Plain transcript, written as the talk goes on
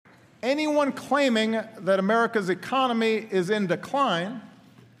Anyone claiming that America's economy is in decline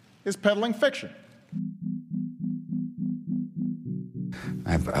is peddling fiction.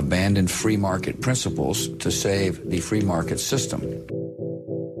 I've abandoned free market principles to save the free market system.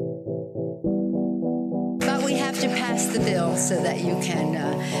 But we have to pass the bill so that you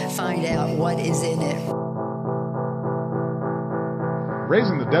can find out what is in it.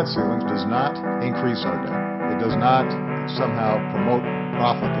 Raising the debt ceilings does not increase our debt. It does not somehow promote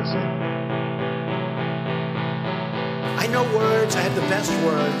profligacy. I know words. I have the best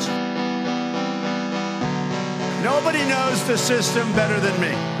words. Nobody knows the system better than me,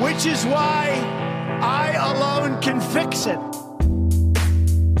 which is why I alone can fix it.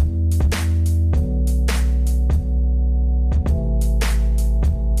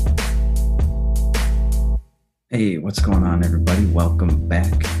 Hey, what's going on, everybody? Welcome back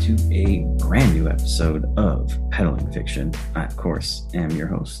to a brand new episode of Peddling Fiction. I, of course, am your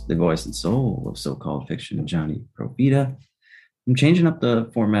host, the voice and soul of so-called fiction, Johnny Provida. I'm changing up the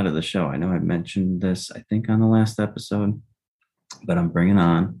format of the show. I know I mentioned this, I think, on the last episode, but I'm bringing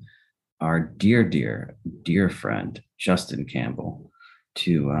on our dear friend, Justin Campbell,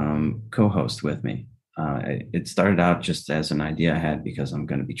 to co-host with me. It started out just as an idea I had because I'm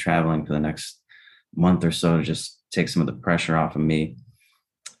going to be traveling for the next month or so to just take some of the pressure off of me.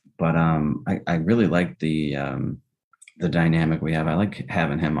 But I really like the dynamic we have. I like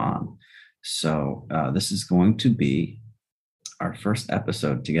having him on. So this is going to be our first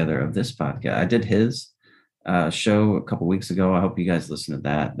episode together of this podcast. I did his show a couple weeks ago. I hope you guys listened to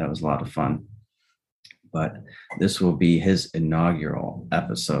that. That was a lot of fun. But this will be his inaugural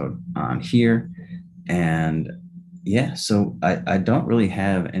episode on here. And yeah, so I don't really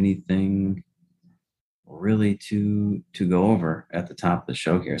have anything really to go over at the top of the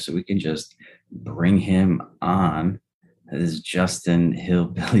show here. So we can just bring him on. This is Justin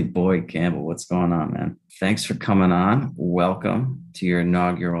Hillbilly Boy Campbell. What's going on, man? Thanks for coming on. Welcome to your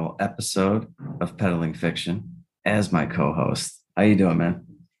inaugural episode of Peddling Fiction as my co-host. How you doing, man?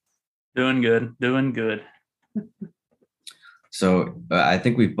 Doing good. So I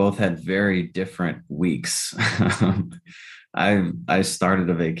think we've both had very different weeks. I started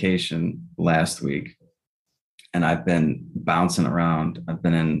a vacation last week and I've been bouncing around. I've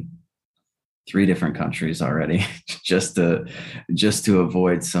been in 3 different countries already just to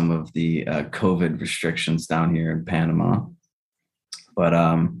avoid some of the COVID restrictions down here in Panama. But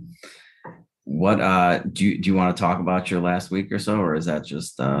what do you want to talk about your last week or so, or is that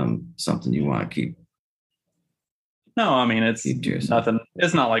just something you want to keep? No, I mean, it's nothing.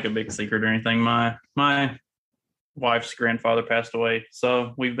 It's not like a big secret or anything. My wife's grandfather passed away,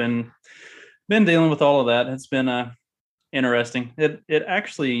 so we've been dealing with all of that. It's been interesting. It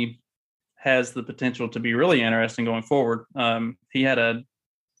actually has the potential to be really interesting going forward. He had a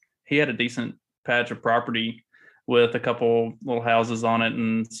decent patch of property with a couple little houses on it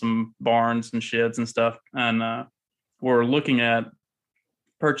and some barns and sheds and stuff. And we're looking at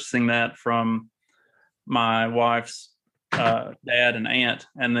purchasing that from my wife's dad and aunt,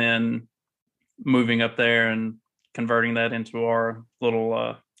 and then moving up there and converting that into our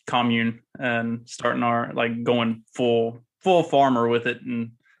little commune and starting our going full farmer with it.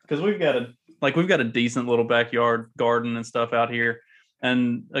 And because we've got a decent little backyard garden and stuff out here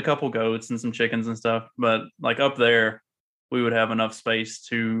and a couple goats and some chickens and stuff. But up there, we would have enough space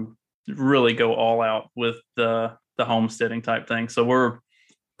to really go all out with the homesteading type thing. So we're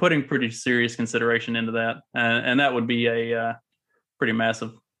putting pretty serious consideration into that. And that would be a pretty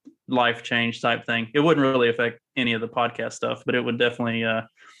massive life change type thing. It wouldn't really affect any of the podcast stuff, but it would definitely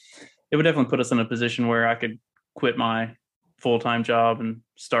put us in a position where I could quit my full-time job and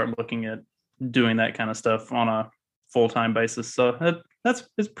start looking at doing that kind of stuff on a full-time basis. So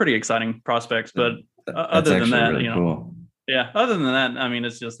it's pretty exciting prospects. But other than that, really cool. Yeah, other than that, I mean,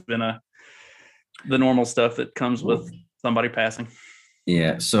 it's just been the normal stuff that comes with somebody passing.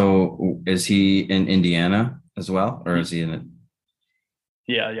 Yeah. So is he in Indiana as well, or is he in it?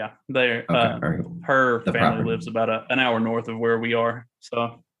 Yeah. Her family property lives about an hour north of where we are.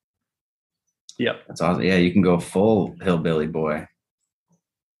 So, yeah, that's awesome. Yeah, you can go full hillbilly boy.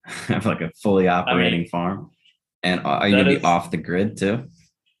 Have a fully operating farm. And are you gonna be off the grid too?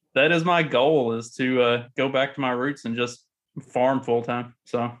 That is my goal, is to go back to my roots and just farm full time.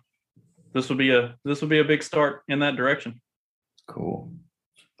 So this will be a big start in that direction. Cool.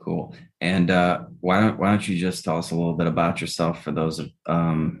 And why don't you just tell us a little bit about yourself for those of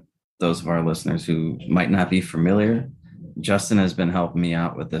our listeners who might not be familiar? Justin has been helping me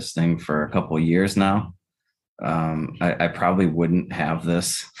out with this thing for a couple of years now. I probably wouldn't have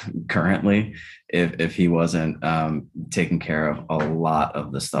this currently if he wasn't taking care of a lot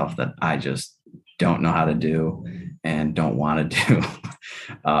of the stuff that I just don't know how to do and don't want to do.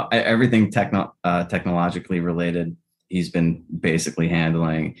 Everything technologically related, he's been basically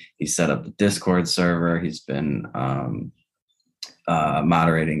handling. He set up the Discord server. He's been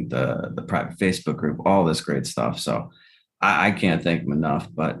moderating the private Facebook group, all this great stuff. So I can't thank him enough,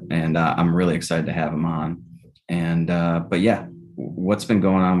 and I'm really excited to have him on. And, but yeah, what's been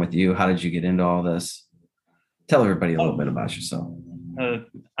going on with you? How did you get into all this? Tell everybody a little bit about yourself.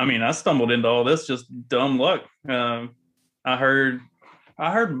 I stumbled into all this just dumb luck. I heard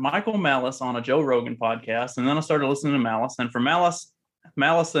Michael Malice on a Joe Rogan podcast, and then I started listening to Malice. And for Malice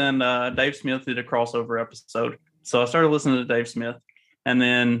and Dave Smith did a crossover episode. So I started listening to Dave Smith, and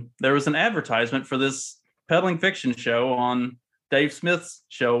then there was an advertisement for this peddling fiction show on Dave Smith's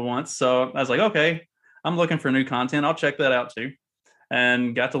show once. So I was like, okay, I'm looking for new content. I'll check that out too.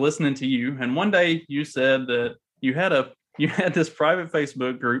 And got to listening to you. And one day you said that you had this private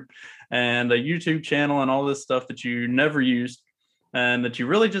Facebook group and a YouTube channel and all this stuff that you never used, and that you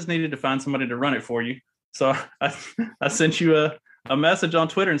really just needed to find somebody to run it for you. So I sent you a message on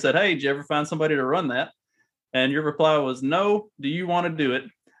Twitter and said, hey, did you ever find somebody to run that? And your reply was, no, do you want to do it?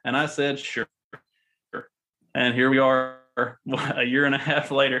 And I said, sure. And here we are a year and a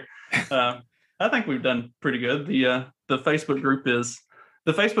half later. I think we've done pretty good. The Facebook group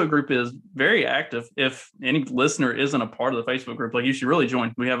is very active. If any listener isn't a part of the Facebook group, like, you should really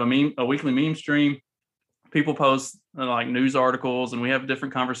join. We have a weekly meme stream. People post like news articles, and we have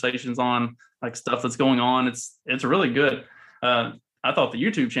different conversations on like stuff that's going on. It's really good. I thought the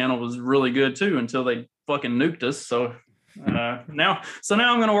YouTube channel was really good too until they fucking nuked us. So now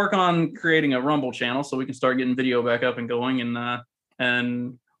I'm going to work on creating a Rumble channel so we can start getting video back up and going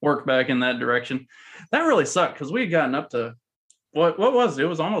and work back in that direction. That really sucked because we had gotten up to what was it? It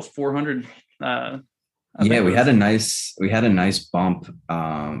was almost 400. We had a nice bump.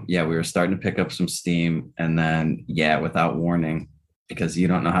 We were starting to pick up some steam, and then without warning, because you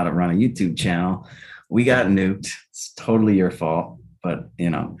don't know how to run a YouTube channel, we got nuked. It's totally your fault, but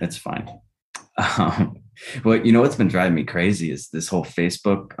it's fine. Well, what's been driving me crazy is this whole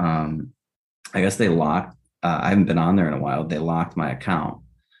Facebook. I guess they locked. I haven't been on there in a while. They locked my account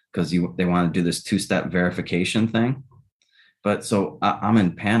because they want to do this 2-step verification thing. But so I'm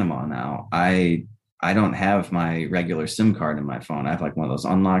in Panama now. I don't have my regular SIM card in my phone. I have like one of those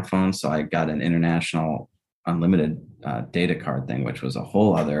unlocked phones. So I got an international unlimited data card thing, which was a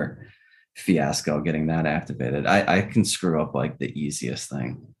whole other fiasco getting that activated. I can screw up like the easiest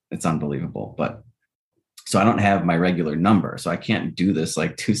thing. It's unbelievable. But so I don't have my regular number. So I can't do this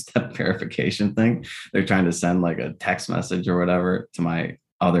like 2-step verification thing. They're trying to send like a text message or whatever to my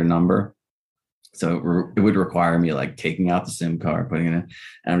other number. So it would require me like taking out the SIM card, putting it in,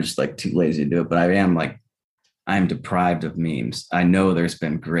 and I'm just like too lazy to do it. But I'm deprived of memes. I know there's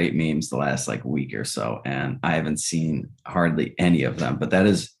been great memes the last like week or so, and I haven't seen hardly any of them. But that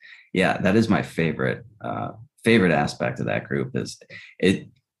is my favorite aspect of that group is it.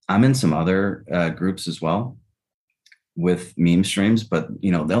 I'm in some other groups as well with meme streams, but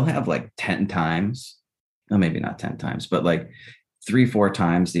they'll have like 10 times, well, maybe not 10 times, but like 3-4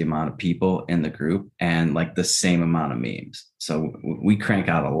 times the amount of people in the group and like the same amount of memes. So we crank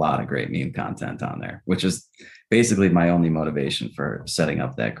out a lot of great meme content on there, which is basically my only motivation for setting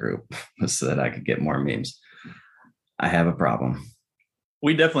up that group was so that I could get more memes. I have a problem.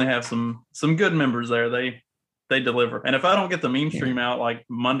 We definitely have some good members there. They deliver. And if I don't get the meme stream out like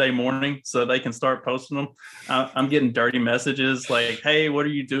Monday morning so they can start posting them, I'm getting dirty messages like, hey, what are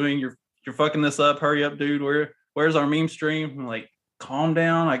you doing? You're fucking this up. Hurry up, dude. Where's our meme stream? I'm like, calm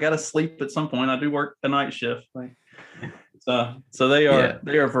down. I got to sleep at some point. I do work the night shift. So they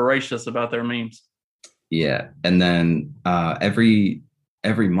are voracious about their memes. Yeah. And then every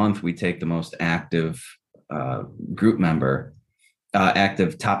month we take the most active group member,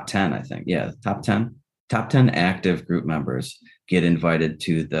 active top 10, I think. Yeah. Top 10 active group members get invited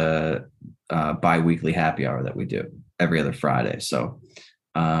to the bi-weekly happy hour that we do every other Friday. So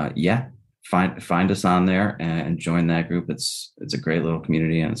find us on there and join that group. It's a great little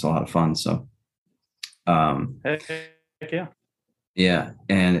community and it's a lot of fun. So heck yeah. Yeah.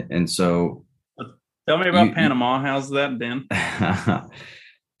 And so tell me about Panama. How's that been?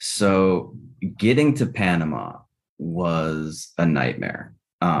 So getting to Panama was a nightmare.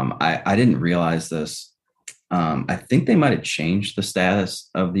 I didn't realize this. I think they might have changed the status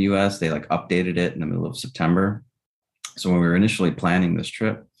of the US. They like updated it in the middle of September. So when we were initially planning this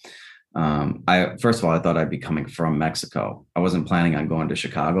trip, first of all, I thought I'd be coming from Mexico. I wasn't planning on going to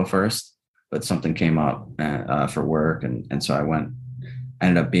Chicago first. but something came up for work. And so I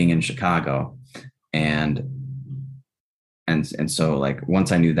ended up being in Chicago. And so like,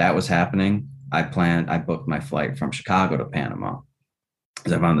 once I knew that was happening, I booked my flight from Chicago to Panama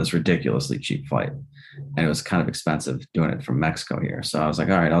because I found this ridiculously cheap flight. And it was kind of expensive doing it from Mexico here. So I was like,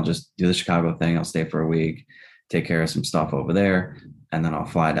 all right, I'll just do the Chicago thing. I'll stay for a week, take care of some stuff over there, and then I'll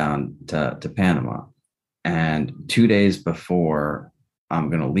fly down to Panama. And 2 days before I'm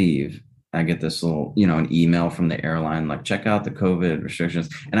going to leave, I get this little, an email from the airline, like, check out the COVID restrictions.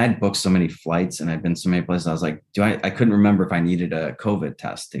 And I'd booked so many flights and I'd been so many places. I was like, I couldn't remember if I needed a COVID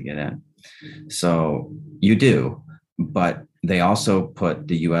test to get in. So you do, but they also put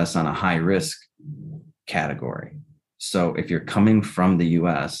the US on a high risk category. So if you're coming from the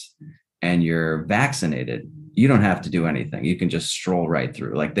US and you're vaccinated, you don't have to do anything. You can just stroll right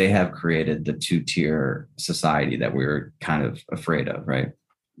through. Like, they have created the 2-tier society that we were kind of afraid of, right?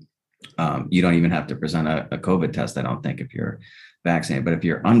 You don't even have to present a COVID test, I don't think, if you're vaccinated. But if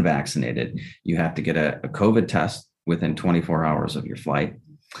you're unvaccinated, you have to get a COVID test within 24 hours of your flight.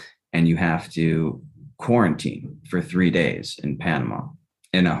 And you have to quarantine for 3 days in Panama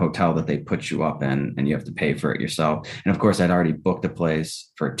in a hotel that they put you up in, and you have to pay for it yourself. And of course, I'd already booked a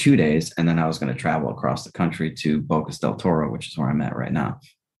place for 2 days, and then I was going to travel across the country to Bocas del Toro, which is where I'm at right now.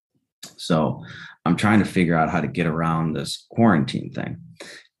 So I'm trying to figure out how to get around this quarantine thing.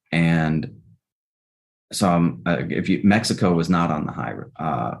 And so Mexico was not on the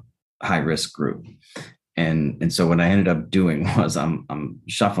high risk group. And so what I ended up doing was I'm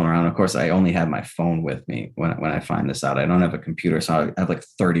shuffling around. Of course, I only have my phone with me when I find this out. I don't have a computer, so I have like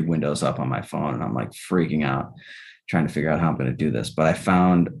 30 windows up on my phone, and I'm like freaking out, trying to figure out how I'm going to do this. But I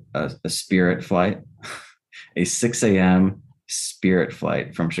found a Spirit flight, a 6 a.m. Spirit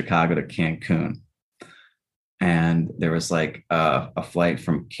flight from Chicago to Cancun. And there was like a flight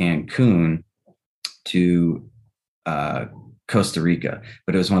from Cancun to Costa Rica,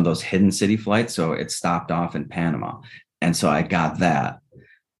 but it was one of those hidden city flights. So it stopped off in Panama. And so I got that.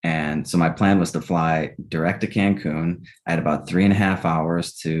 And so my plan was to fly direct to Cancun. I had about 3.5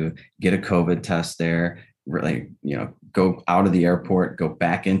 hours to get a COVID test there, really, go out of the airport, go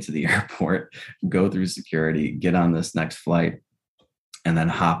back into the airport, go through security, get on this next flight, and then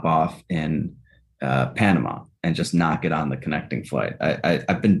hop off in Panama and just not get on the connecting flight.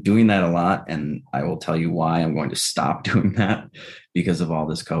 I've been doing that a lot, and I will tell you why I'm going to stop doing that because of all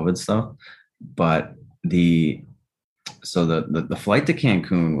this COVID stuff. But the flight to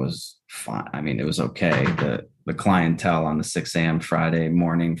Cancun was fine. I mean, it was okay. The clientele on the 6 a.m. Friday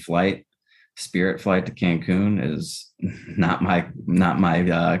morning flight, Spirit flight to Cancun, is not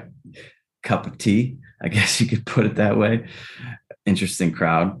my cup of tea, I guess you could put it that way. Interesting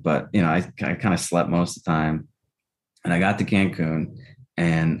crowd, but I kind of slept most of the time. And I got to Cancun,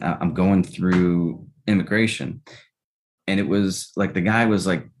 and I'm going through immigration, and it was like the guy was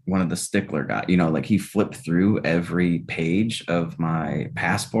like one of the stickler guys, like he flipped through every page of my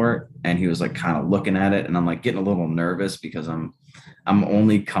passport, and he was like kind of looking at it, and I'm like getting a little nervous because I'm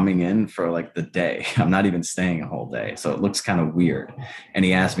only coming in for like the day. I'm not even staying a whole day, so it looks kind of weird. And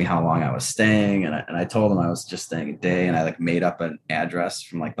he asked me how long I was staying, and I told him I was just staying a day, and I like made up an address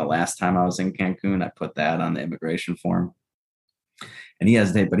from like the last time I was in Cancun. I put that on the immigration form, and he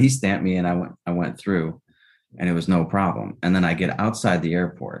hesitated, but he stamped me, and I went through, and it was no problem. And then I get outside the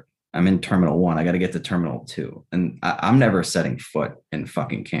airport. I'm in Terminal 1. I got to get to Terminal 2. And I'm never setting foot in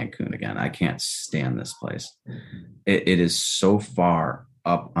fucking Cancun again. I can't stand this place. It is so far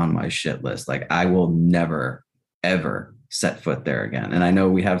up on my shit list. Like, I will never, ever set foot there again. And I know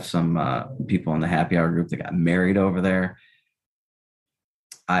we have some people in the happy hour group that got married over there.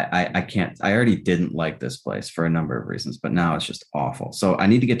 I can't. I already didn't like this place for a number of reasons, but now it's just awful. So I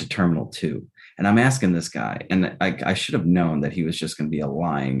need to get to Terminal 2. And I'm asking this guy, and I should have known that he was just going to be a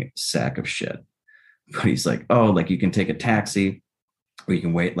lying sack of shit. But he's like, oh, like you can take a taxi, or you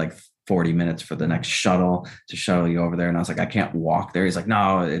can wait like 40 minutes for the next shuttle to shuttle you over there. And I was like, I can't walk there. He's like,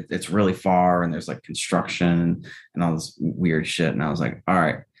 no, it's really far, and there's like construction and all this weird shit. And I was like, all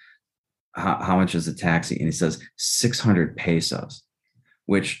right, how much is a taxi? And he says 600 pesos,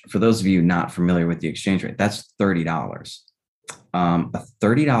 which for those of you not familiar with the exchange rate, that's $30. A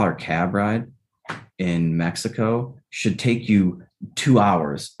 $30 cab ride in Mexico should take you 2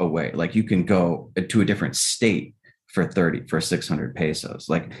 hours away. Like, you can go to a different state for 600 pesos.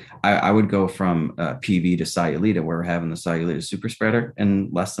 Like, I would go from PV to Sayulita, where we're having the Sayulita super spreader in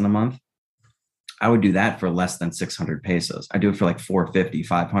less than a month. I would do that for less than 600 pesos. I do it for like 450,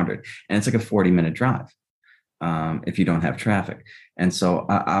 500. And it's like a 40-minute drive if you don't have traffic. And so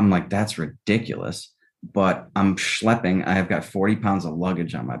I'm like, that's ridiculous. But I'm schlepping. I have got 40 pounds of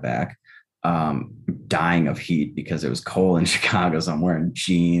luggage on my back. dying of heat because it was cold in Chicago. So I'm wearing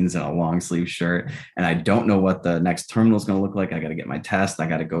jeans and a long sleeve shirt, and I don't know what the next terminal is going to look like. I got to get my test. I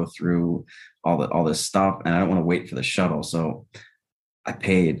got to go through all this stuff, and I don't want to wait for the shuttle. So I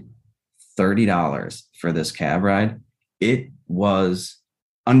paid $30 for this cab ride. It was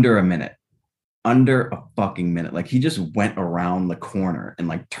under a fucking minute. Like, he just went around the corner and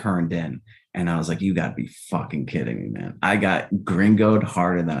like turned in. And I was like, you gotta be fucking kidding me, man. I got gringoed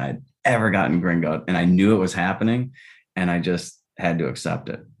harder than I'd ever gotten gringoed. And I knew it was happening, and I just had to accept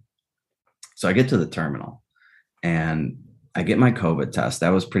it. So I get to the terminal and I get my COVID test. That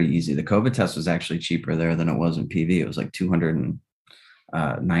was pretty easy. The COVID test was actually cheaper there than it was in PV. It was like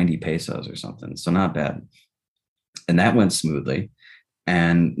 290 pesos or something. So not bad. And that went smoothly.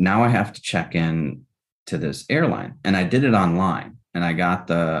 And now I have to check in to this airline, and I did it online, and I got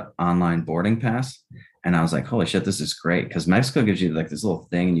the online boarding pass, and I was like, holy shit, this is great. Because Mexico gives you like this little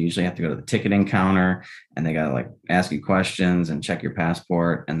thing, and you usually have to go to the ticketing counter, and they got to like ask you questions and check your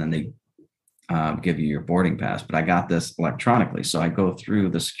passport, and then they give you your boarding pass. But I got this electronically. So I go through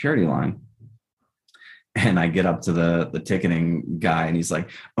the security line, and I get up to the ticketing guy, and he's like,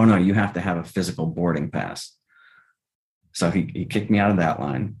 oh no, you have to have a physical boarding pass. So he kicked me out of that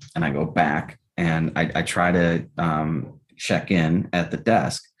line, and I go back, and I try to check in at the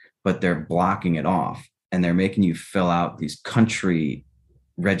desk, but they're blocking it off, and they're making you fill out these country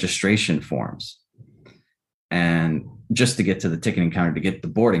registration forms. And just to get to the ticketing counter to get the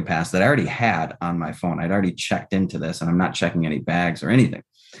boarding pass that I already had on my phone. I'd already checked into this, and I'm not checking any bags or anything.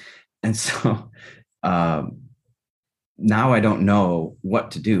 And so now I don't know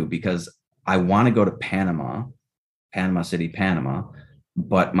what to do, because I want to go to Panama City, Panama,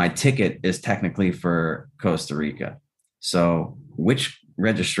 but my ticket is technically for Costa Rica. So which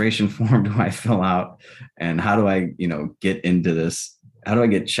registration form do I fill out, and how do I, get into this? How do I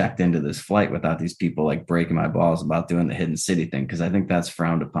get checked into this flight without these people like breaking my balls about doing the hidden city thing? Because I think that's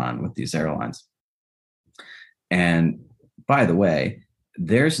frowned upon with these airlines. And by the way,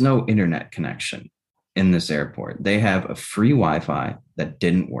 there's no internet connection in this airport. They have a free Wi-Fi that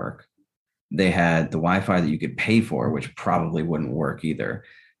didn't work. They had the Wi-Fi that you could pay for, which probably wouldn't work either.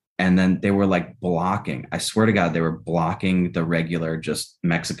 And then they were like blocking, I swear to God, they were blocking the regular just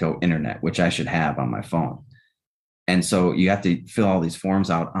Mexico internet, which I should have on my phone. And so you have to fill all these forms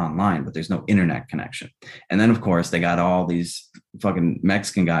out online, but there's no internet connection. And then, of course, they got all these fucking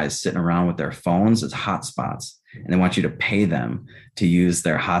Mexican guys sitting around with their phones as hotspots, and they want you to pay them to use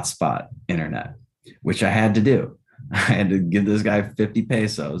their hotspot internet, which I had to do. I had to give this guy 50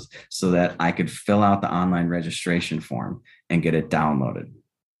 pesos so that I could fill out the online registration form and get it downloaded.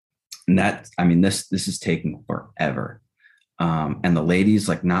 And this is taking forever. And the lady's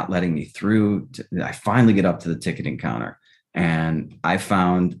like not letting me through. I finally get up to the ticketing counter, and I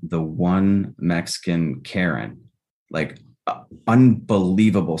found the one Mexican Karen, like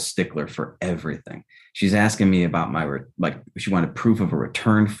unbelievable stickler for everything. She's asking me about she wanted proof of a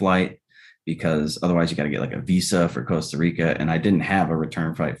return flight, because otherwise you got to get like a visa for Costa Rica. And I didn't have a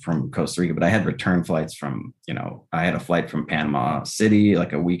return flight from Costa Rica, but I had return flights from, I had a flight from Panama City,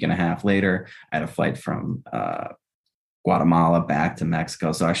 like a week and a half later. I had a flight from Guatemala back to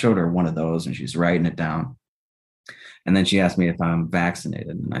Mexico. So I showed her one of those, and she's writing it down. And then she asked me if I'm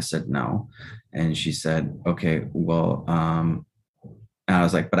vaccinated, and I said no. And she said, okay, well, and I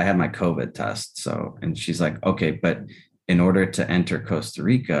was like, but I had my COVID test. So, and she's like, okay, but in order to enter Costa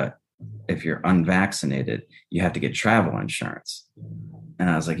Rica, if you're unvaccinated, you have to get travel insurance. And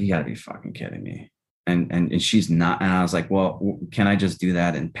I was like, you gotta be fucking kidding me. And she's not. And I was like, well, can I just do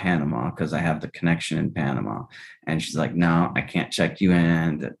that in Panama? Because I have the connection in Panama. And she's like, no, I can't check you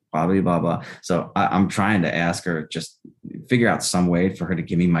in, blah, blah, blah, blah. So I'm trying to ask her, just figure out some way for her to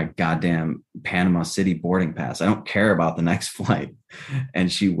give me my goddamn Panama City boarding pass. I don't care about the next flight.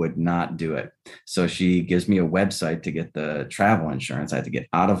 And she would not do it. So she gives me a website to get the travel insurance. I had to get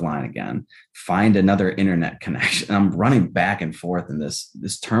out of line again, find another internet connection. I'm running back and forth, and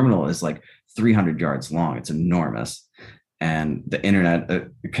this terminal is like 300 yards long. It's enormous. And the internet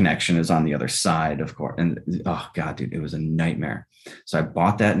connection is on the other side, of course. And oh God, dude, it was a nightmare. So I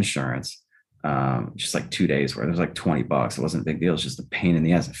bought that insurance, just like 2 days worth. It was like $20. It wasn't a big deal. It's just a pain in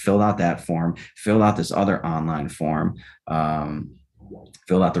the ass. I filled out that form, filled out this other online form,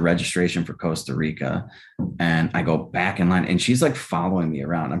 filled out the registration for Costa Rica, and I go back in line, and she's like following me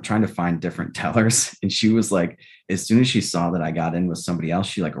around. I'm trying to find different tellers. And she was like, as soon as she saw that I got in with somebody else,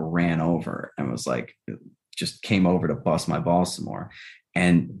 she like ran over and was like, just came over to bust my balls some more.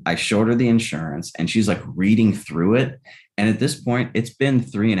 And I showed her the insurance, and she's like reading through it. And at this point, it's been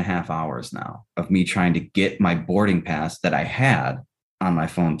 3.5 hours now of me trying to get my boarding pass that I had on my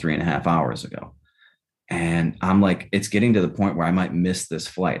phone 3.5 hours ago. And I'm like, it's getting to the point where I might miss this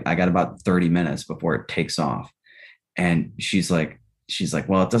flight. I got about 30 minutes before it takes off. And she's like,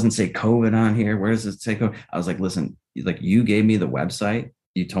 well, it doesn't say COVID on here. Where does it say COVID? I was like, listen, like, you gave me the website.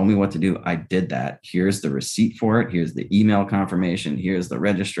 You told me what to do. I did that. Here's the receipt for it. Here's the email confirmation. Here's the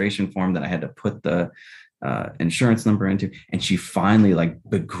registration form that I had to put the insurance number into. And she finally, like,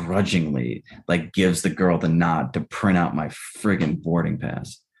 begrudgingly, like, gives the girl the nod to print out my friggin' boarding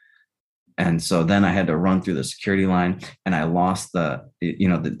pass. And so then I had to run through the security line, and I lost the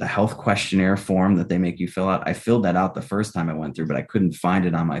health questionnaire form that they make you fill out. I filled that out the first time I went through, but I couldn't find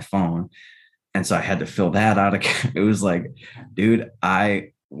it on my phone. And so I had to fill that out again. It was like, dude,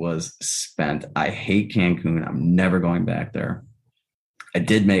 I was spent. I hate Cancun. I'm never going back there. I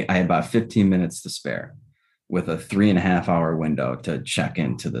had about 15 minutes to spare with a 3.5 hour window to check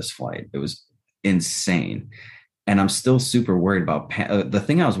into this flight. It was insane. And I'm still super worried about the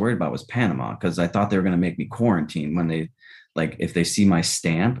thing I was worried about was Panama, because I thought they were going to make me quarantine when they, like, if they see my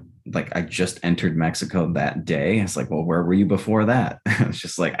stamp, like, I just entered Mexico that day. It's like, well, where were you before that? It's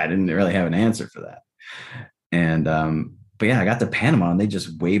just like, I didn't really have an answer for that. And, but yeah, I got to Panama and they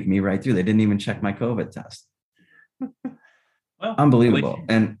just waved me right through. They didn't even check my COVID test. Well, unbelievable.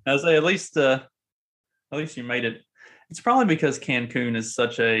 And I say, at least you made it. It's probably because Cancun is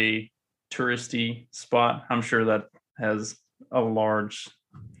such a touristy spot. I'm sure that has a large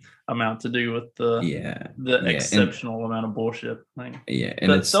amount to do with the exceptional amount of bullshit. Like, and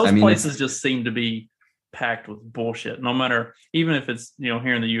those places just seem to be packed with bullshit. No matter, even if it's,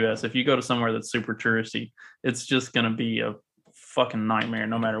 here in the U.S., if you go to somewhere that's super touristy, it's just going to be a fucking nightmare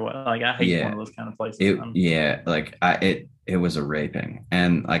no matter what. Like, I hate one of those kind of places. It was a raping,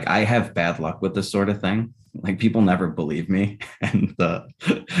 and like, I have bad luck with this sort of thing. Like, people never believe me, and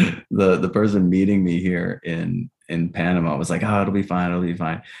the person meeting me here in Panama was like, "Oh, it'll be fine,"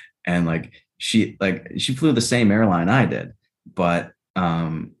 and like, she flew the same airline I did, but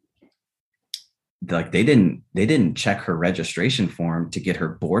like, they didn't check her registration form to get her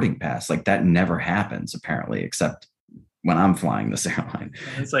boarding pass. Like, that never happens apparently, except when I'm flying this airline.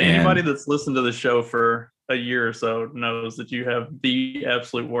 It's like, anybody that's listened to the show for a year or so knows that you have the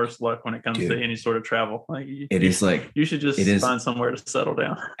absolute worst luck when it comes to any sort of travel. Like, you should just find somewhere to settle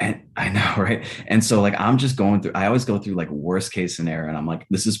down. And I know, right? And so, like, I'm just going through, I always go through, like, worst case scenario, and I'm like,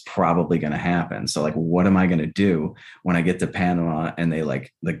 this is probably going to happen. So, like, what am I going to do when I get to Panama and they,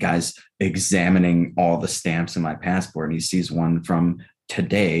 like, the guy's examining all the stamps in my passport, and he sees one from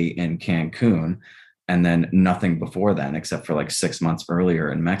today in Cancun, and then nothing before then, except for like 6 months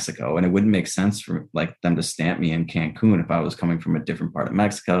earlier in Mexico. And it wouldn't make sense for, like, them to stamp me in Cancun if I was coming from a different part of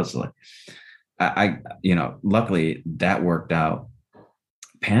Mexico. So, like, I luckily that worked out.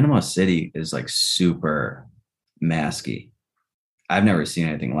 Panama City is, like, super masky. I've never seen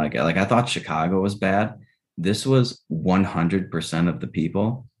anything like it. Like, I thought Chicago was bad. This was 100% of the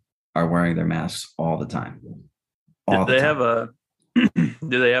people are wearing their masks all the time.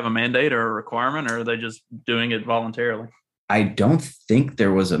 Do they have a mandate or a requirement, or are they just doing it voluntarily? I don't think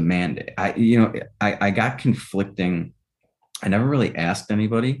there was a mandate. I got conflicting. I never really asked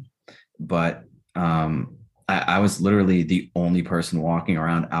anybody, but I was literally the only person walking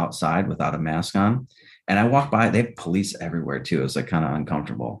around outside without a mask on. And I walked by, they have police everywhere too. It was, like, kind of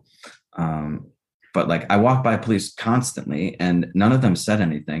uncomfortable. But, like, I walked by police constantly and none of them said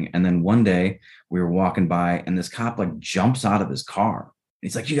anything. And then one day we were walking by and this cop, like, jumps out of his car.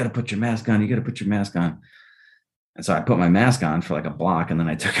 He's like, "You got to put your mask on. You got to put your mask on." And so I put my mask on for like a block and then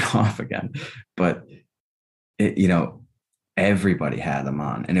I took it off again. But everybody had them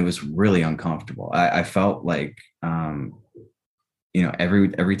on and it was really uncomfortable. I felt like,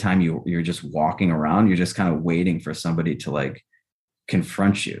 every time you're just walking around, you're just kind of waiting for somebody to, like,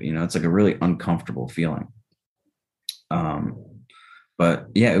 confront you. It's like a really uncomfortable feeling. But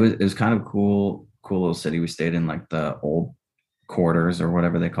yeah, it was kind of cool little city. We stayed in, like, the old quarters or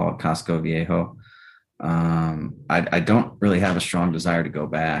whatever they call it, Casco Viejo. I don't really have a strong desire to go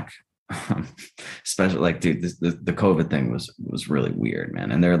back. Especially, like, dude, the COVID thing was really weird,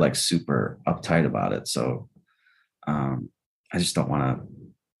 man. And they're, like, super uptight about it. So I just don't want to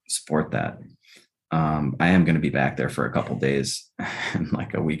support that. I am going to be back there for a couple days in,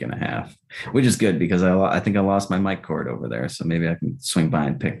 like, a week and a half, which is good because I think I lost my mic cord over there. So maybe I can swing by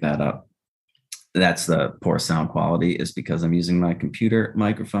and pick that up. That's the poor sound quality, is because I'm using my computer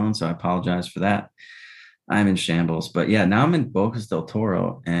microphone. So I apologize for that. I'm in shambles, but yeah, now I'm in Bocas del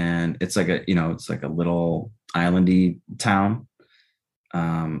Toro, and it's like it's like a little islandy town,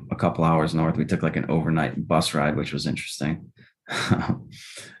 a couple hours north. We took, like, an overnight bus ride, which was interesting,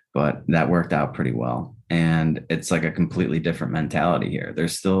 but that worked out pretty well. And it's like a completely different mentality here.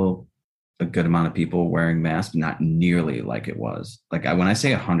 There's still a good amount of people wearing masks, not nearly like it was. Like when I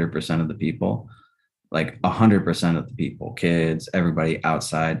say 100% of the people, like 100% of the people, kids, everybody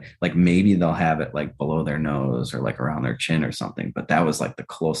outside, like maybe they'll have it like below their nose or like around their chin or something. But that was like the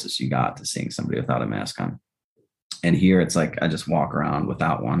closest you got to seeing somebody without a mask on. And here it's like I just walk around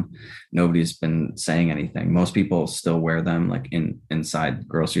without one. Nobody's been saying anything. Most people still wear them like inside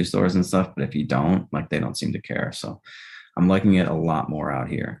grocery stores and stuff. But if you don't, like they don't seem to care. So I'm liking it a lot more out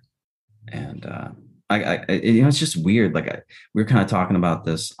here. And it's just weird. Like we were kind of talking about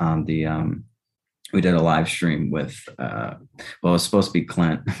this on the we did a live stream with well, it was supposed to be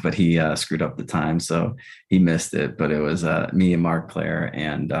Clint, but he screwed up the time, so he missed it. But it was me and Mark Claire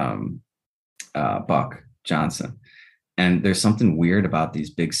and Buck Johnson. And there's something weird about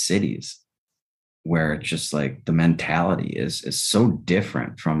these big cities where it's just like the mentality is so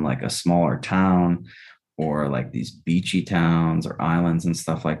different from like a smaller town or like these beachy towns or islands and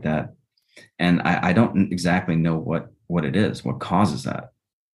stuff like that. And I don't exactly know what it is, what causes that.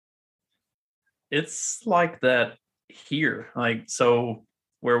 It's like that here. Like, so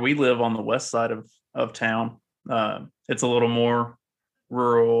where we live on the west side of town, it's a little more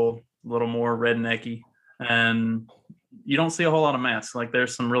rural, a little more rednecky, and you don't see a whole lot of masks. Like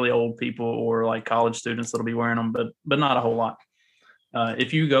there's some really old people or like college students that'll be wearing them, but not a whole lot.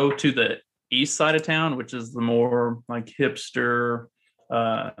 If you go to the east side of town, which is the more like hipster,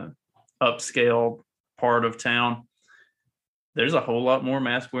 upscale part of town, there's a whole lot more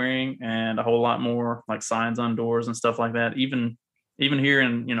mask wearing and a whole lot more like signs on doors and stuff like that. Even here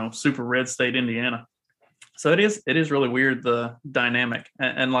in, super red state, Indiana. So it is really weird, the dynamic,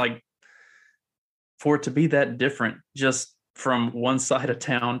 and like for it to be that different just from one side of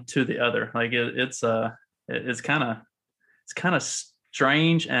town to the other. Like it's kind of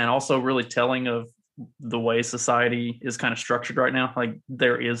strange and also really telling of the way society is kind of structured right now. Like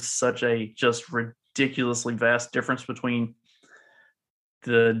there is such a just ridiculously vast difference between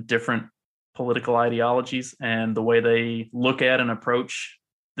the different political ideologies and the way they look at and approach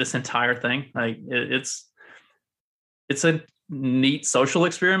this entire thing. Like it's a neat social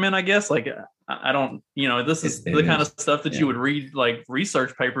experiment, I guess. Like I don't, this is the kind of stuff that you would read like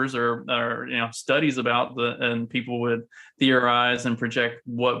research papers or studies about, and people would theorize and project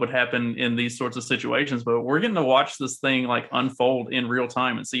what would happen in these sorts of situations. But we're getting to watch this thing like unfold in real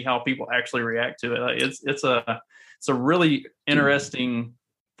time and see how people actually react to it. Like, it's a really interesting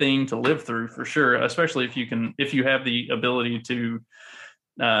thing to live through for sure, especially if you have the ability to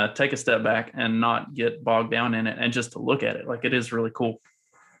take a step back and not get bogged down in it and just to look at it. Like it is really cool.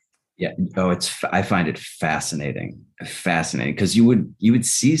 Yeah. Oh, I find it fascinating because you would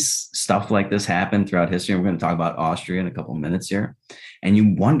see stuff like this happen throughout history. And we're going to talk about Austria in a couple of minutes here. And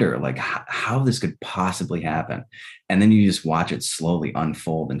you wonder like how this could possibly happen. And then you just watch it slowly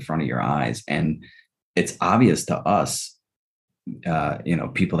unfold in front of your eyes. And it's obvious to us,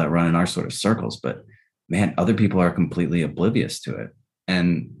 people that run in our sort of circles, but man, other people are completely oblivious to it.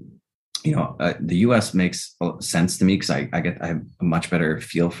 And the U.S. makes sense to me because I have a much better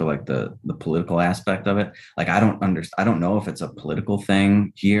feel for like the political aspect of it. Like I don't know if it's a political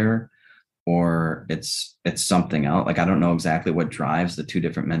thing here or it's something else. Like I don't know exactly what drives the two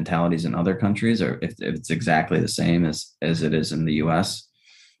different mentalities in other countries, or if it's exactly the same as it is in the U.S.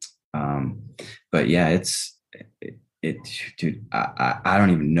 But yeah, dude, I don't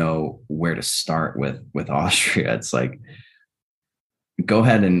even know where to start with Austria. It's like, go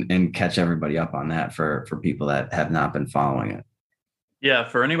ahead and catch everybody up on that for people that have not been following it. Yeah,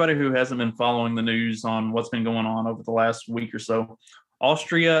 for anybody who hasn't been following the news on what's been going on over the last week or so,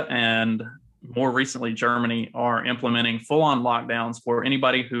 Austria and more recently Germany are implementing full-on lockdowns for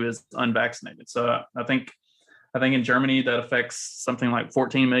anybody who is unvaccinated. So I think in Germany that affects something like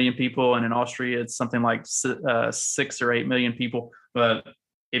 14 million people, and in Austria it's something like 6 or 8 million people. But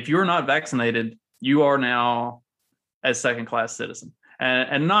if you're not vaccinated, you are now a second-class citizen.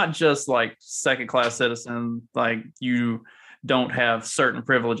 And not just like second-class citizen, like you don't have certain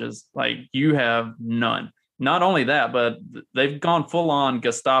privileges, like you have none. Not only that, but they've gone full on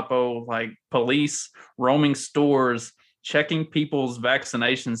Gestapo, like police roaming stores, checking people's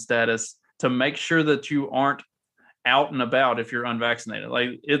vaccination status to make sure that you aren't out and about if you're unvaccinated. Like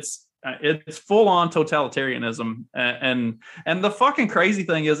it's full on totalitarianism. And the fucking crazy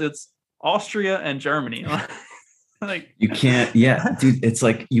thing is it's Austria and Germany. Like you can't, yeah, dude, it's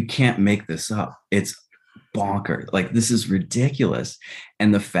like you can't make this up. It's bonkers. Like this is ridiculous.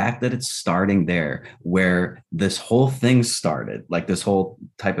 And the fact that it's starting there where this whole thing started, like this whole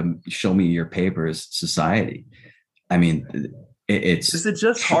type of show me your papers society. I mean, Is it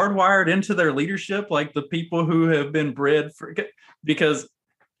just hardwired into their leadership, like the people who have been bred for? Because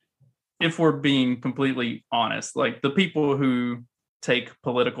if we're being completely honest, like the people who take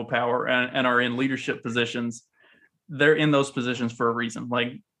political power and are in leadership positions, they're in those positions for a reason.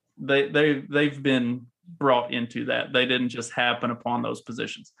 Like they've been brought into that. They didn't just happen upon those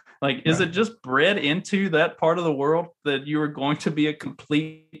positions. Like, is it just bred into that part of the world that you are going to be a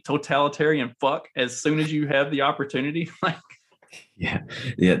complete totalitarian fuck as soon as you have the opportunity? Like, yeah.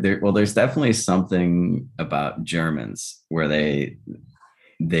 There's definitely something about Germans where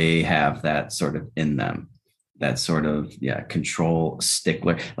they have that sort of in them, that sort of control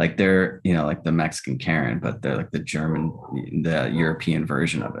stickler. Like they're like the Mexican Karen, but they're like the European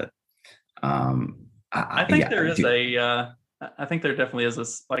version of it. I think there is I think there definitely is a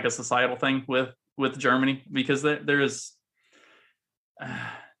societal thing with Germany, because there is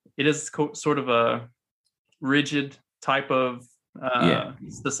it is sort of a rigid type of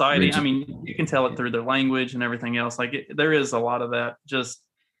society. Rigid. I mean, you can tell it through their language and everything else. Like there is a lot of that just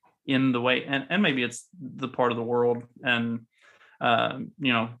in the way, and maybe it's the part of the world and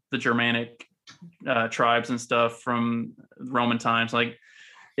the Germanic tribes and stuff from Roman times. Like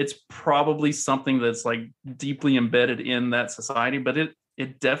it's probably something that's like deeply embedded in that society, but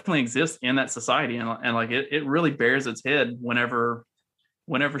it definitely exists in that society, and like it really bears its head whenever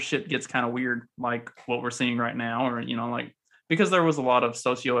shit gets kind of weird, like what we're seeing right now, or like, because there was a lot of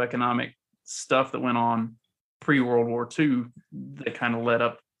socioeconomic stuff that went on pre-World War II that kind of led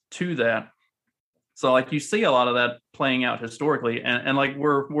up to that. So like you see a lot of that playing out historically, and like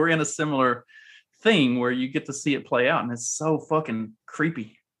we're in a similar thing where you get to see it play out, and it's so fucking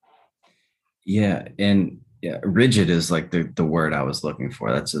creepy. Yeah, and rigid is like the word I was looking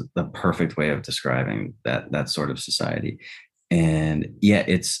for. That's the perfect way of describing that sort of society. And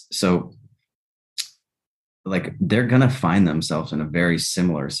it's so like they're gonna find themselves in a very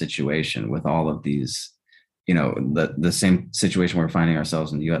similar situation with all of these, the same situation we're finding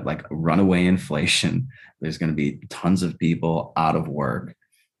ourselves in. You had like runaway inflation. There's going to be tons of people out of work,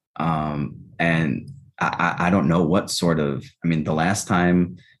 and I don't know what sort of. I mean, the last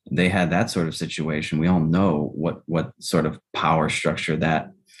time they had that sort of situation, we all know what sort of power structure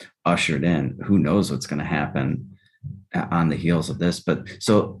that ushered in. Who knows what's going to happen on the heels of this? But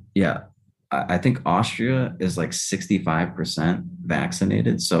so I think Austria is like 65%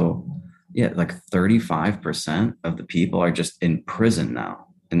 vaccinated. So like 35% of the people are just in prison now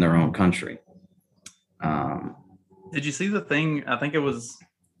in their own country. Did you see the thing? I think it was,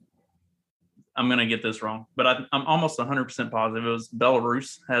 I'm going to get this wrong, but I'm almost 100% positive. It was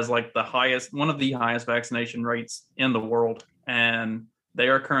Belarus has like one of the highest vaccination rates in the world. And they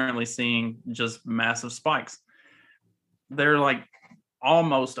are currently seeing just massive spikes. They're like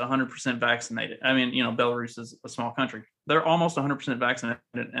almost 100% vaccinated. I mean, Belarus is a small country. They're almost 100% vaccinated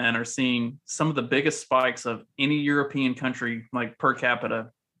and are seeing some of the biggest spikes of any European country, like per capita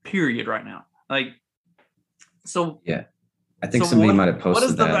period right now. Like, so I think somebody might have posted that. What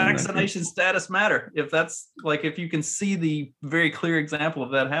does the vaccination status matter? If you can see the very clear example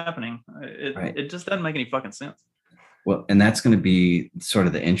of that happening, it just doesn't make any fucking sense. Well, and that's going to be sort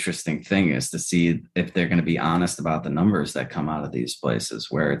of the interesting thing, is to see if they're going to be honest about the numbers that come out of these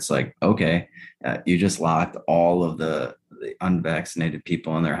places, where it's like, okay, you just locked all of the unvaccinated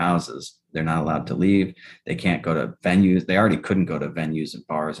people in their houses. They're not allowed to leave. They can't go to venues. They already couldn't go to venues and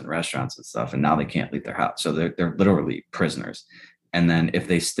bars and restaurants and stuff, and now they can't leave their house. So they're literally prisoners. And then if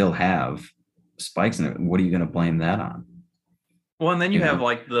they still have spikes in it, what are you going to blame that on? Well, and then you have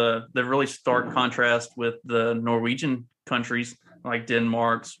like the really stark contrast with the Norwegian countries like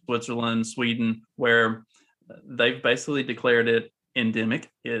Denmark, Switzerland, Sweden, where they've basically declared it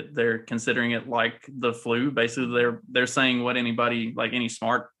endemic. They're considering it like the flu. Basically, they're saying what anybody, like any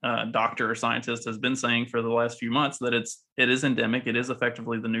smart doctor or scientist, has been saying for the last few months, that it is endemic. It is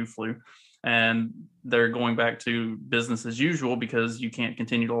effectively the new flu, and they're going back to business as usual because you can't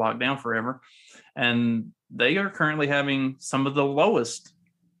continue to lock down forever. And they are currently having some of the lowest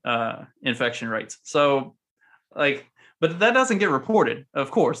infection rates. So, like, but that doesn't get reported,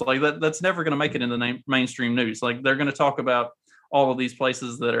 of course. Like that's never going to make it into the mainstream news. Like they're going to talk about all of these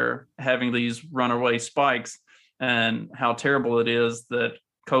places that are having these runaway spikes and how terrible it is that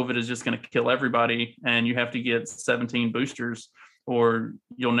COVID is just going to kill everybody and you have to get 17 boosters or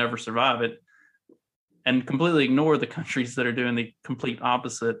you'll never survive it, and completely ignore the countries that are doing the complete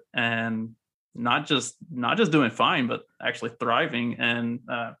opposite and not just doing fine, but actually thriving. And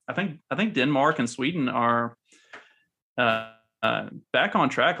I think Denmark and Sweden are back on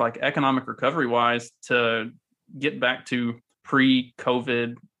track, like economic recovery wise, to get back to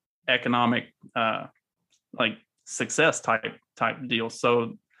pre-COVID economic like success type type deal.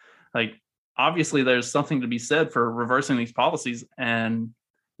 So like, obviously there's something to be said for reversing these policies and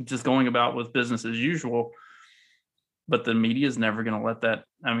just going about with business as usual. But the media is never going to let that.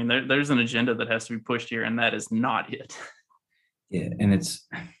 I mean, there's an agenda that has to be pushed here, and that is not it. Yeah. And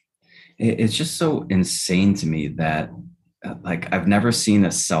it's just so insane to me that like I've never seen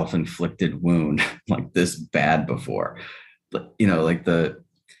a self-inflicted wound like this bad before. But, you know, like the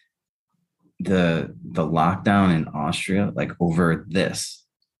lockdown in Austria, like over this,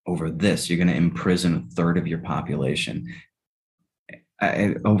 you're going to imprison a third of your population.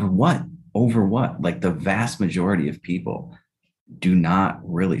 Over what? Like the vast majority of people do not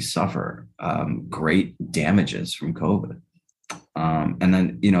really suffer great damages from COVID. And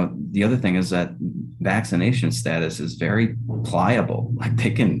then, you know, the other thing is that vaccination status is very pliable. Like they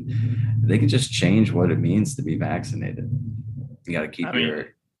can just change what it means to be vaccinated. You got to keep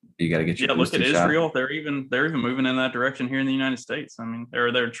you got to get your look at Israel. Shot. They're even moving in that direction here in the United States. I mean,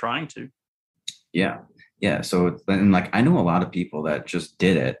 they're trying to. Yeah. So, and like, I know a lot of people that just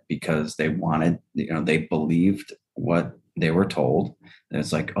did it because they wanted, you know, they believed what they were told. And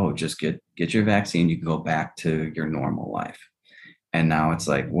it's like, oh, just get your vaccine. You can go back to your normal life. And now it's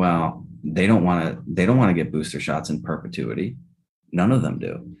like, well, they don't want to get booster shots in perpetuity. None of them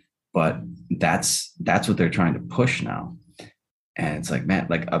do, but that's what they're trying to push now. And it's like, man,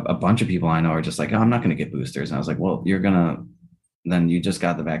 like a bunch of people I know are just like, oh, I'm not going to get boosters. And I was like, well, then you just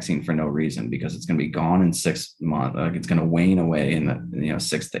got the vaccine for no reason, because it's going to be gone in 6 months. Like it's going to wane away in the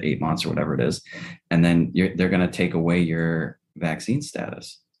 6 to 8 months or whatever it is. And then they're going to take away your vaccine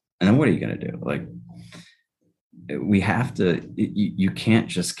status. And then what are you going to do? Like, we have to, you can't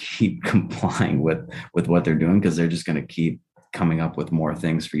just keep complying with what they're doing, because they're just going to keep coming up with more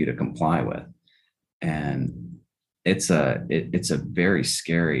things for you to comply with. And it's a very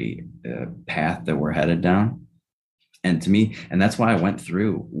scary path that we're headed down. And to me, and that's why I went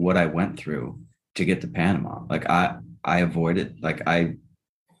through what I went through to get to Panama. Like I avoided, like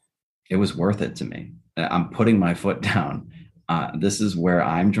it was worth it to me. I'm putting my foot down. This is where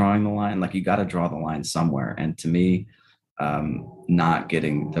I'm drawing the line. Like you got to draw the line somewhere. And to me, not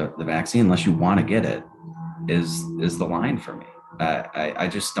getting the vaccine unless you want to get it is the line for me. I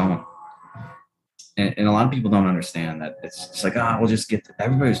just don't. And a lot of people don't understand that it's just like, we'll just get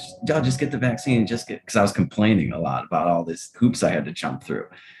just get the vaccine, because I was complaining a lot about all this hoops I had to jump through.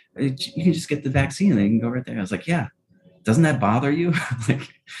 You can just get the vaccine and they can go right there. I was like, yeah, doesn't that bother you? Like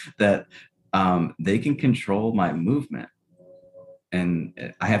that they can control my movement,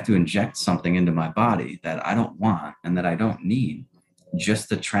 and I have to inject something into my body that I don't want and that I don't need just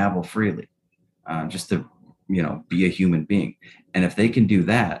to travel freely, just to, you know, be a human being. And if they can do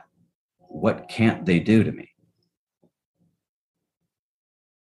that, what can't they do to me?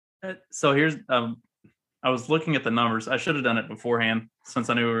 So here's, I was looking at the numbers. I should have done it beforehand since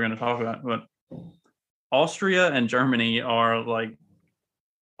I knew we were going to talk about it. But Austria and Germany are like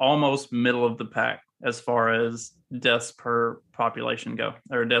almost middle of the pack as far as deaths per population go,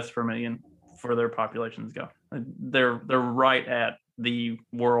 or deaths per million for their populations go. They're right at the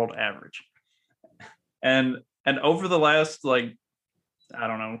world average. And over the last, like, I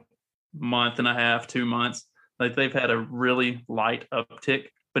don't know, month and a half, 2 months, like they've had a really light uptick,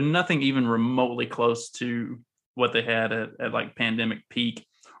 but nothing even remotely close to what they had at like pandemic peak,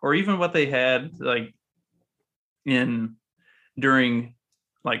 or even what they had like during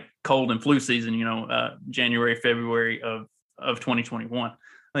like cold and flu season, you know, January, February of 2021.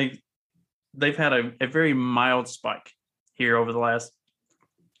 Like they've had a very mild spike here over the last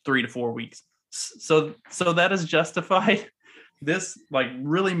 3 to 4 weeks. So that is justified. This like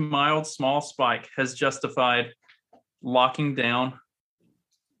really mild small spike has justified locking down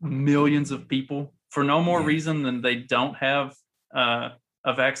millions of people for no more reason than they don't have a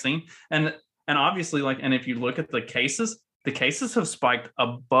vaccine. And obviously, like, and if you look at the cases have spiked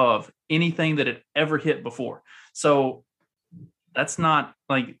above anything that had ever hit before. So that's not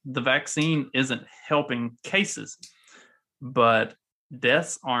like the vaccine isn't helping cases, but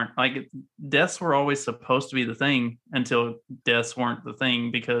deaths aren't. Like deaths were always supposed to be the thing until deaths weren't the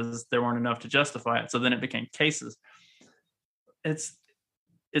thing because there weren't enough to justify it. So then it became cases. It's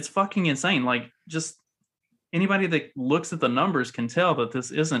fucking insane. Like just anybody that looks at the numbers can tell that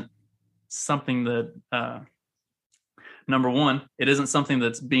this isn't something that, number one, it isn't something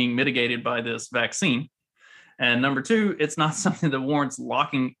that's being mitigated by this vaccine. And number two, it's not something that warrants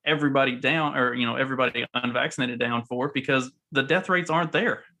locking everybody down, or, you know, everybody unvaccinated down for, because the death rates aren't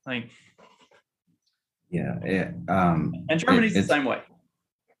there. Like, and Germany's the same way.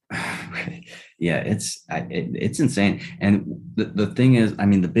 Yeah, it's insane. And the thing is, I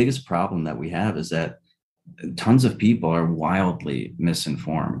mean, the biggest problem that we have is that tons of people are wildly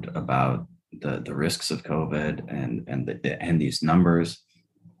misinformed about the risks of COVID and these numbers.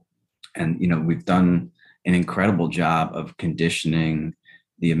 And, we've done an incredible job of conditioning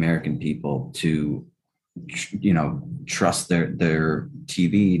the American people to, trust their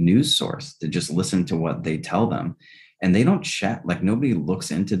TV news source, to just listen to what they tell them. And they don't check, like nobody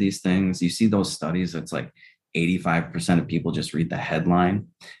looks into these things. You see those studies, it's like 85% of people just read the headline,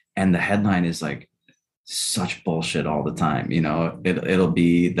 and the headline is like such bullshit all the time. It'll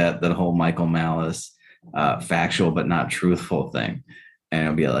be that whole Michael Malice factual but not truthful thing. And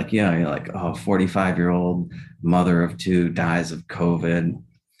it'll be like, yeah, you're like, oh, 45-year-old mother of two dies of COVID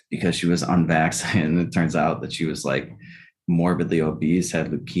because she was unvaccinated. And it turns out that she was like morbidly obese,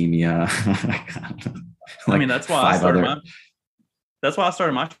 had leukemia. I mean, that's why I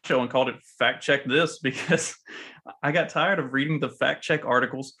started my show and called it Fact Check This, because I got tired of reading the fact check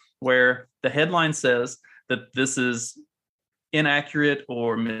articles where the headline says that this is inaccurate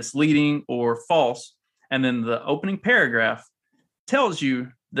or misleading or false. And then the opening paragraph tells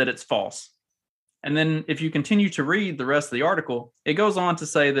you that it's false. And then if you continue to read the rest of the article, it goes on to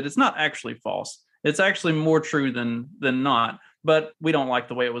say that it's not actually false. It's actually more true than not. But we don't like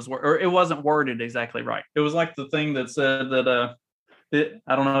the way it was, or it wasn't worded exactly right. It was like the thing that said that,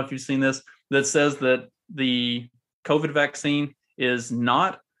 I don't know if you've seen this, that says that the COVID vaccine is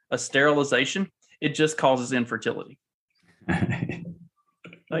not a sterilization. It just causes infertility.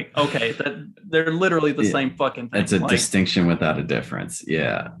 Like, okay, they're literally the same fucking thing. It's a distinction without a difference.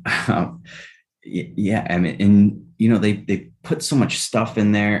 Yeah. Yeah. I mean, and they put so much stuff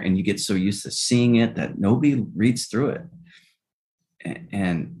in there, and you get so used to seeing it that nobody reads through it.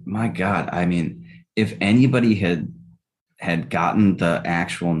 And my God, I mean, if anybody had gotten the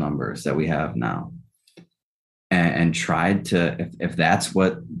actual numbers that we have now and tried to, if that's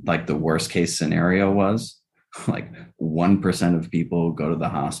what like the worst case scenario was, like 1% of people go to the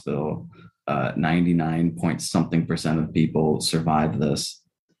hospital, 99 point something percent of people survive this.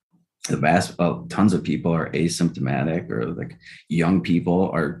 The tons of people are asymptomatic, or like young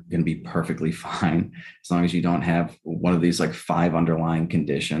people are going to be perfectly fine as long as you don't have one of these like 5 underlying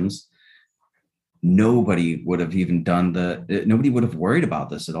conditions. Nobody would have nobody would have worried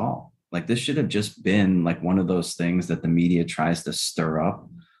about this at all. Like this should have just been like one of those things that the media tries to stir up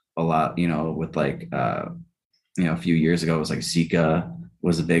a lot, with like, a few years ago, it was like Zika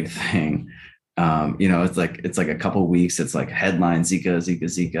was a big thing. It's like a couple of weeks, it's like headline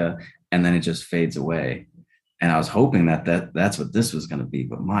Zika, and then it just fades away. And I was hoping that's what this was going to be,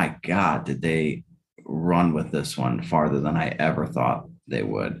 but my God, did they run with this one farther than I ever thought they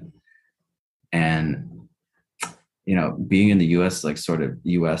would. And, being in the US, like sort of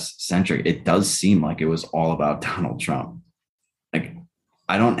US centric, it does seem like it was all about Donald Trump. Like,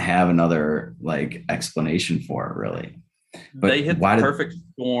 I don't have another like explanation for it really. But they hit the perfect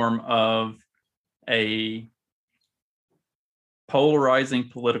storm of a polarizing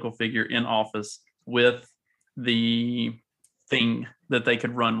political figure in office with the thing that they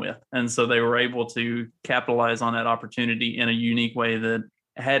could run with. And so they were able to capitalize on that opportunity in a unique way that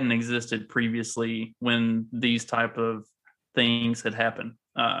hadn't existed previously when these type of things had happened.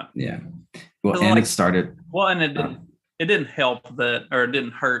 Yeah. Well, and it started. Well, and it didn't help that, or it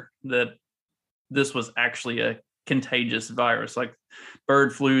didn't hurt that this was actually a contagious virus, like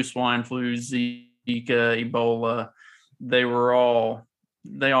bird flu, swine flu, Zika, Ebola. They all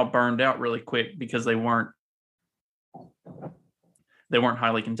burned out really quick because they weren't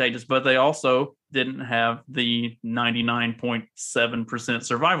highly contagious, but they also didn't have the 99.7%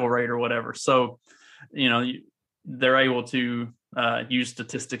 survival rate or whatever. So, they're able to use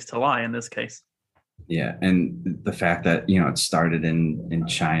statistics to lie in this case. Yeah. And the fact that, it started in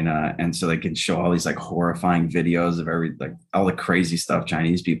China. And so they can show all these like horrifying videos of all the crazy stuff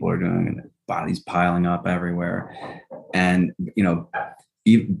Chinese people are doing, and their bodies piling up everywhere. And,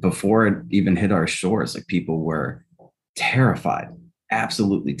 even before it even hit our shores, like people were terrified,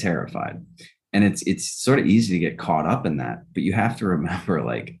 absolutely terrified. And it's sort of easy to get caught up in that, but you have to remember,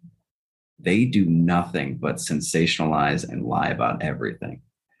 like, they do nothing but sensationalize and lie about everything.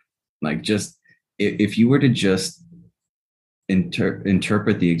 Like, just if you were to just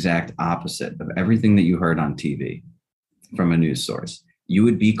interpret the exact opposite of everything that you heard on TV from a news source, you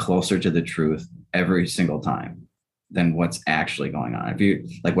would be closer to the truth every single time than what's actually going on. If you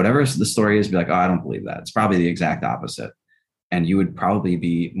like whatever the story is, be like, oh, I don't believe that. It's probably the exact opposite. And you would probably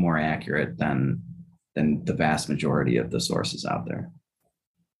be more accurate than the vast majority of the sources out there,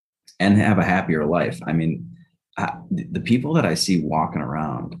 and have a happier life. I mean, the people that I see walking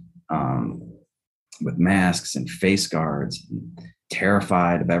around with masks and face guards,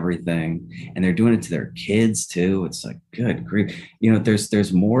 terrified of everything, and they're doing it to their kids too. It's like, good grief.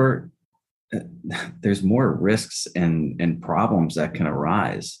 There's more risks and problems that can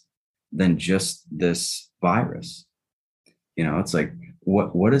arise than just this virus. It's like,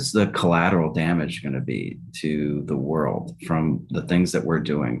 what is the collateral damage going to be to the world from the things that we're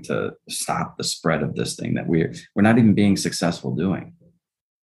doing to stop the spread of this thing that we're not even being successful doing?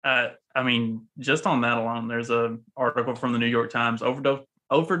 I mean, just on that alone, there's an article from the New York Times.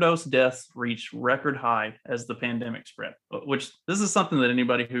 Overdose deaths reach record high as the pandemic spread, which this is something that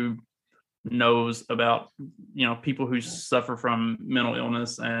anybody who knows about, people who suffer from mental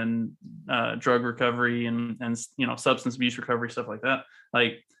illness and drug recovery and substance abuse recovery, stuff like that.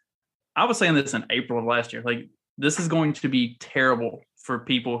 Like, I was saying this in April of last year, like, this is going to be terrible for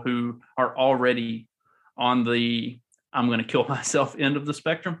people who are already on the I'm going to kill myself end of the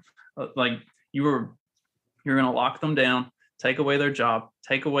spectrum. Like, you're going to lock them down, take away their job,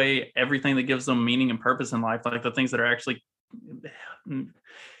 take away everything that gives them meaning and purpose in life, like the things that are actually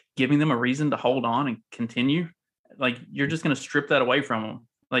giving them a reason to hold on and continue. Like, you're just going to strip that away from them.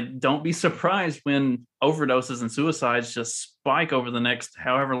 Like, don't be surprised when overdoses and suicides just spike over the next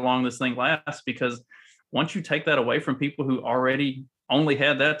however long this thing lasts, because once you take that away from people who already only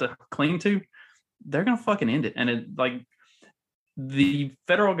had that to cling to, they're going to fucking end it. And the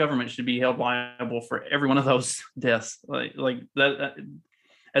federal government should be held liable for every one of those deaths. Like that,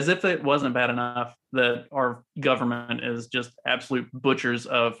 as if it wasn't bad enough that our government is just absolute butchers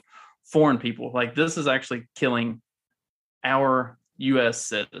of foreign people. Like, this is actually killing our U.S.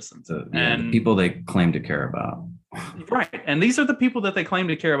 citizens and the people they claim to care about. Right. And these are the people that they claim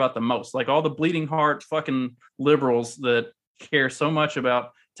to care about the most. Like, all the bleeding heart fucking liberals that care so much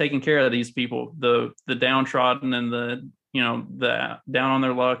about taking care of these people, the downtrodden and the down on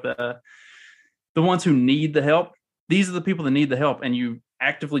their luck, the ones who need the help. These are the people that need the help, and you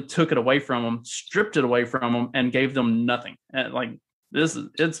actively took it away from them, stripped it away from them, and gave them nothing. And like,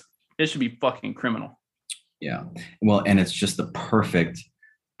 it should be fucking criminal. Yeah. Well, and it's just the perfect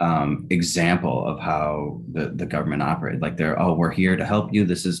example of how the government operated. Like, we're here to help you.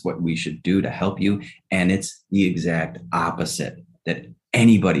 This is what we should do to help you. And it's the exact opposite that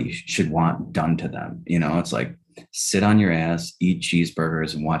anybody should want done to them. It's like, sit on your ass, eat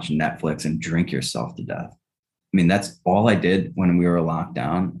cheeseburgers, and watch Netflix and drink yourself to death. I mean, that's all I did when we were locked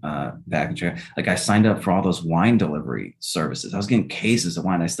down back in Japan. Like, I signed up for all those wine delivery services. I was getting cases of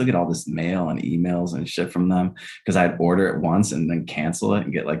wine. I still get all this mail and emails and shit from them because I'd order it once and then cancel it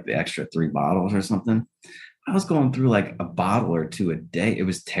and get like the extra 3 bottles or something. I was going through like a bottle or 2 a day. It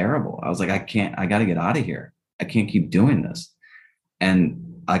was terrible. I was like, I got to get out of here. I can't keep doing this.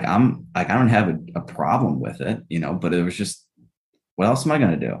 And like, I don't have a problem with it, but it was just, what else am I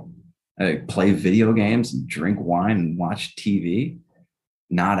going to do? Play video games and drink wine and watch TV,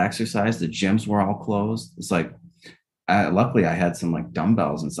 not exercise. The gyms were all closed. It's like, luckily I had some like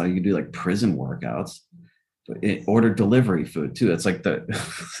dumbbells, and so you could do like prison workouts. But order delivery food too. It's like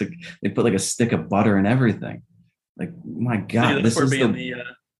it's like they put like a stick of butter and everything. Like, my God, that's where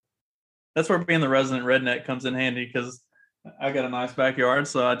being the resident redneck comes in handy, because I got a nice backyard,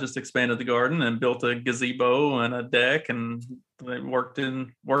 so I just expanded the garden and built a gazebo and a deck, and worked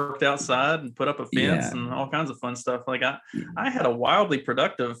outside and put up a fence and all kinds of fun stuff. Like, I had a wildly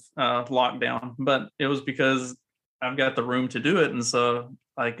productive lockdown, but it was because I've got the room to do it, and so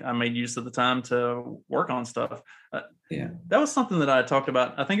like, I made use of the time to work on stuff. That was something that I talked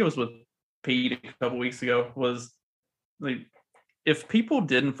about. I think it was with Pete a couple weeks ago. Was like, if people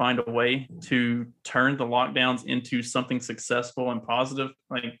didn't find a way to turn the lockdowns into something successful and positive,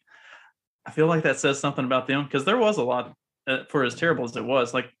 like, I feel like that says something about them, because there was a lot, for as terrible as it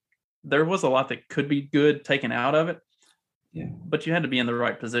was, like, there was a lot that could be good taken out of it. Yeah. But you had to be in the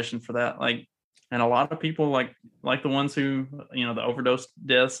right position for that. Like, and a lot of people like the ones who, the overdose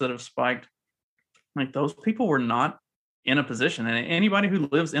deaths that have spiked, like, those people were not in a position. And anybody who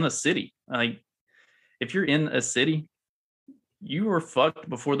lives in a city, like, if you're in a city, you were fucked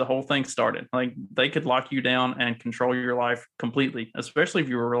before the whole thing started. Like, they could lock you down and control your life completely, especially if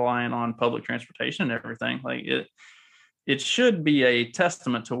you were relying on public transportation and everything. Like, it should be a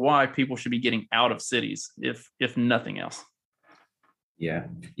testament to why people should be getting out of cities, if nothing else. Yeah.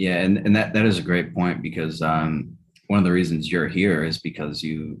 And that is a great point, because one of the reasons you're here is because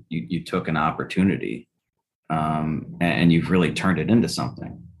you took an opportunity and you've really turned it into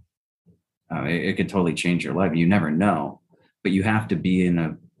something. It could totally change your life. You never know, but you have to be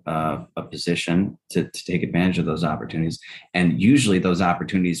in a position to take advantage of those opportunities. And usually those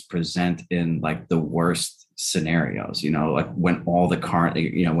opportunities present in like the worst scenarios, like when all the current,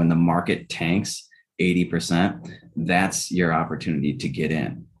 when the market tanks, 80%, that's your opportunity to get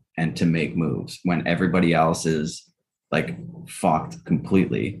in and to make moves when everybody else is like fucked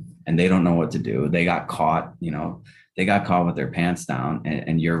completely and they don't know what to do. They got caught, they got caught with their pants down,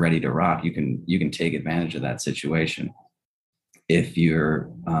 and you're ready to rock. You can take advantage of that situation if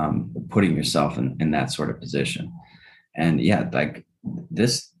you're putting yourself in that sort of position. And yeah, like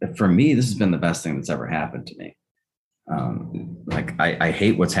this, for me, this has been the best thing that's ever happened to me. Like I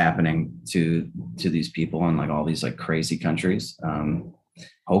hate what's happening to these people in like all these like crazy countries.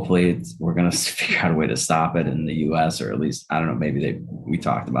 Hopefully we're going to figure out a way to stop it in the US, or at least, I don't know, maybe we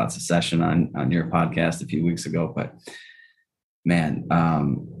talked about secession on your podcast a few weeks ago, but man,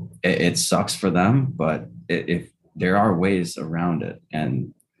 it sucks for them, but if there are ways around it,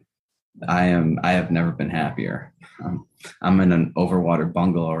 and I have never been happier. I'm in an overwater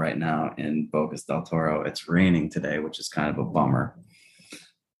bungalow right now in Bocas del Toro. It's raining today, which is kind of a bummer.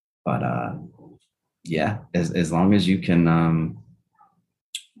 But yeah, as long as you can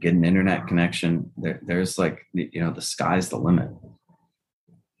get an internet connection, there's like, the sky's the limit.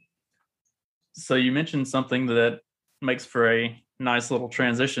 So you mentioned something that makes for a nice little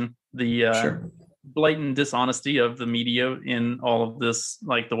transition. The Sure. Blatant dishonesty of the media in all of this,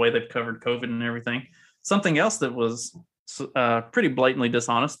 like the way they've covered COVID and everything. Something else that was pretty blatantly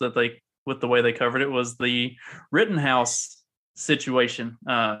dishonest with the way they covered it was the Rittenhouse situation.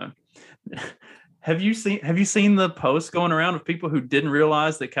 Have you seen the posts going around of people who didn't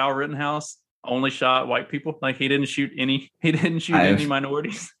realize that Kyle Rittenhouse only shot white people? Like he didn't shoot any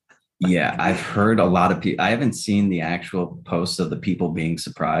minorities. Yeah, I've heard a lot of people. I haven't seen the actual posts of the people being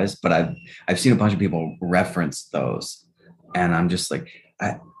surprised, but I've seen a bunch of people reference those, and I'm just like,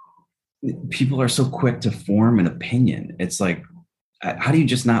 people are so quick to form an opinion. It's like, how do you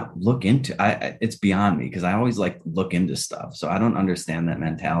just not look into? It's beyond me, because I always like look into stuff, so I don't understand that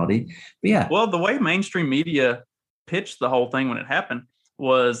mentality. But yeah, well, the way mainstream media pitched the whole thing when it happened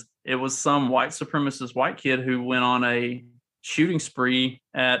was it was some white supremacist white kid who went on a shooting spree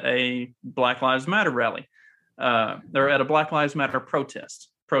at a Black Lives Matter rally, or at a Black Lives Matter protest,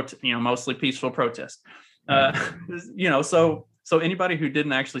 mostly peaceful protest. So anybody who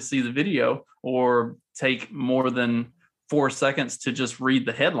didn't actually see the video or take more than 4 seconds to just read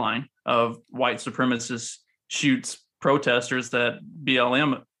the headline of white supremacist shoots protesters at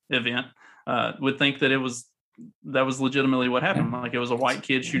BLM event would think that that was legitimately what happened. Like it was a white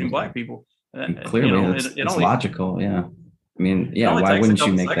kid shooting black people. Clearly, it's logical. Yeah. I mean, yeah, why wouldn't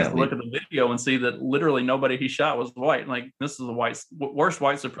you make that leap? Look at the video and see that literally nobody he shot was white. Like this is the worst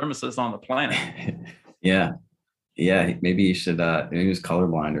white supremacist on the planet. Yeah. Maybe he should, maybe he was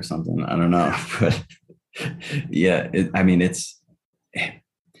colorblind or something. I don't know. But yeah, it's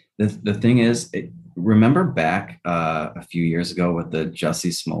the thing is, remember back a few years ago with the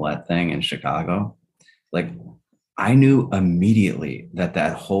Jussie Smollett thing in Chicago? Like I knew immediately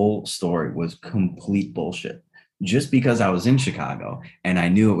that whole story was complete bullshit. Just because I was in Chicago and I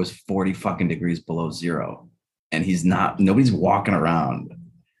knew it was 40 fucking degrees below zero, and nobody's walking around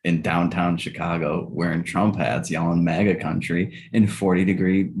in downtown Chicago wearing Trump hats, yelling MAGA country in 40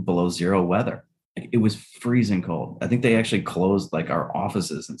 degree below zero weather. Like, it was freezing cold. I think they actually closed like our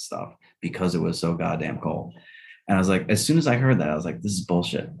offices and stuff because it was so goddamn cold. And I was like, as soon as I heard that, I was like, this is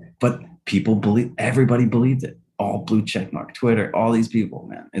bullshit. But everybody believed it. All blue checkmark, Twitter, all these people,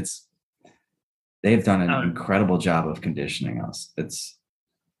 man. They've done an incredible job of conditioning us. It's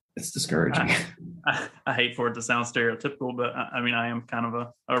discouraging. I hate for it to sound stereotypical, but I mean, I am kind of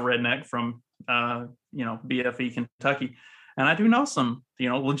a redneck from, BFE, Kentucky. And I do know some,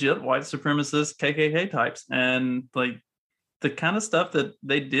 legit white supremacist KKK types. And like the kind of stuff that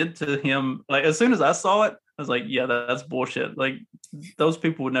they did to him, like as soon as I saw it, I was like, yeah, that's bullshit. Like those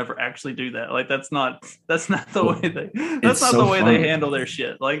people would never actually do that. Like that's not the way they handle their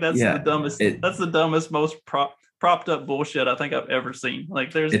shit. Like that's the dumbest, most propped up bullshit I think I've ever seen.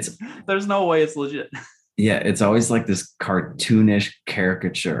 Like there's no way it's legit. Yeah, it's always like this cartoonish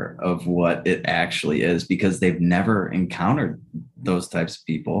caricature of what it actually is, because they've never encountered those types of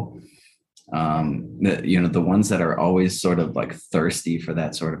people. The ones that are always sort of like thirsty for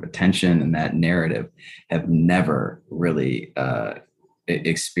that sort of attention and that narrative have never really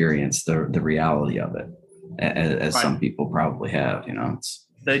experienced the reality of it, as right. Some people probably have.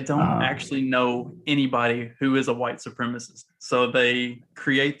 They don't actually know anybody who is a white supremacist, so they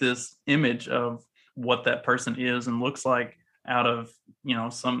create this image of what that person is and looks like out of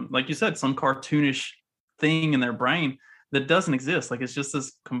some, like you said, some cartoonish thing in their brain that doesn't exist. Like it's just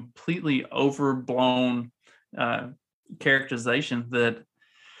this completely overblown characterization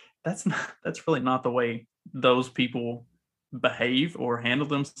that's really not the way those people behave or handle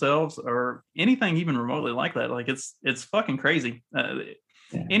themselves or anything even remotely like that. Like it's fucking crazy.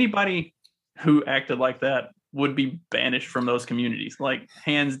 Anybody who acted like that would be banished from those communities, like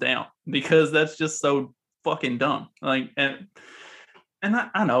hands down, because that's just so fucking dumb. Like, and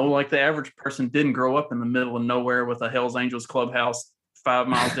I know, like, the average person didn't grow up in the middle of nowhere with a Hell's Angels clubhouse 5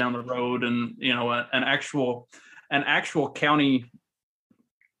 miles down the road, and an actual county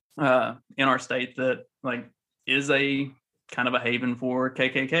in our state that like is a kind of a haven for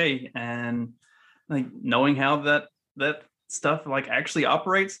KKK, and like knowing how that stuff like actually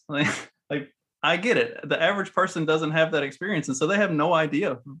operates, like I get it. The average person doesn't have that experience, and so they have no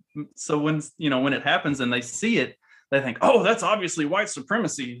idea. So when it happens and they see it, they think, oh, that's obviously white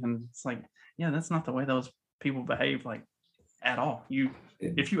supremacy. And it's like, yeah, that's not the way those people behave, like, at all.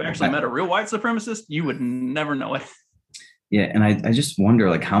 If you actually met a real white supremacist, you would never know it. Yeah. And I just wonder,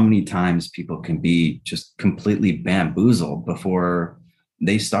 like, how many times people can be just completely bamboozled before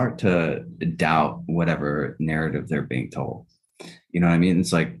they start to doubt whatever narrative they're being told. You know what I mean?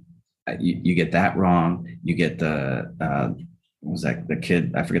 It's like, you get that wrong. You get the what was that, the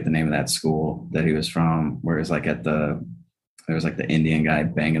kid, I forget the name of that school that he was from, where it's like there was like the Indian guy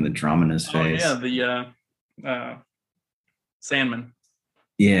banging the drum in his face. Oh yeah, the Sandman.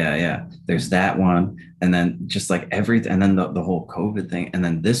 Yeah. There's that one. And then just like everything, and then the whole COVID thing. And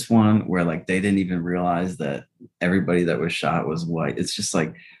then this one where like they didn't even realize that everybody that was shot was white. It's just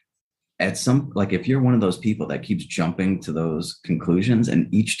like, if you're one of those people that keeps jumping to those conclusions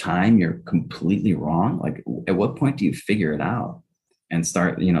and each time you're completely wrong, like at what point do you figure it out and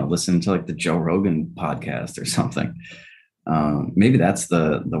start, listening to like the Joe Rogan podcast or something? Maybe that's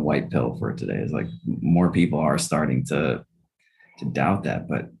the white pill for today, is like more people are starting to doubt that,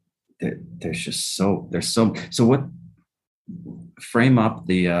 but so what, frame up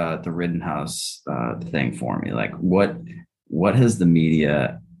the Rittenhouse thing for me. Like what has the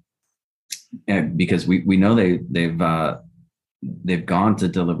media, because we know they've gone to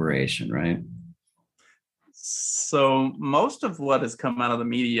deliberation, right? So most of what has come out of the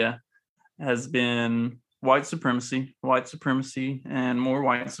media has been white supremacy, and more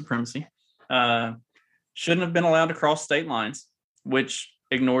white supremacy. Shouldn't have been allowed to cross state lines, which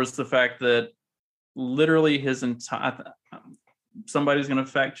ignores the fact that literally his entire, somebody's going to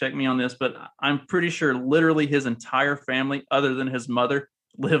fact check me on this, but I'm pretty sure literally his entire family, other than his mother,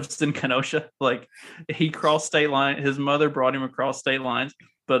 lives in Kenosha. Like, he crossed state line. His mother brought him across state lines,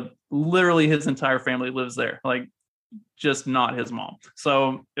 but literally his entire family lives there. Like, just not his mom.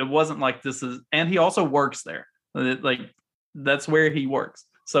 So it wasn't like this is, and he also works there. Like, that's where he works.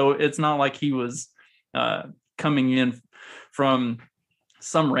 So it's not like he was coming in from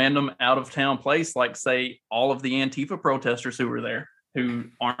some random out of town place, like say all of the Antifa protesters who were there, who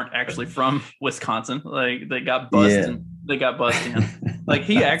aren't actually from Wisconsin. Like, they got bussed in. They got bussed in. Like,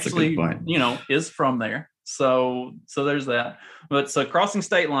 he actually, is from there. So there's that. But so crossing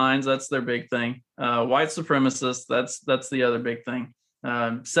state lines, that's their big thing. White supremacists, that's the other big thing.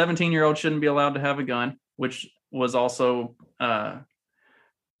 17-year-olds shouldn't be allowed to have a gun, which was also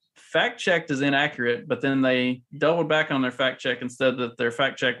fact checked as inaccurate, but then they doubled back on their fact check and said that their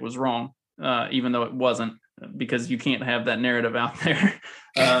fact check was wrong, even though it wasn't, because you can't have that narrative out there.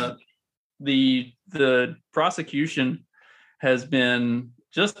 The prosecution has been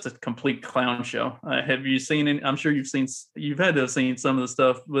just a complete clown show. Have you seen it? I'm sure you've had to have seen some of the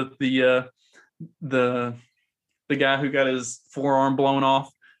stuff with the guy who got his forearm blown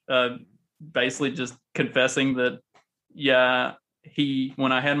off, basically just confessing that, yeah,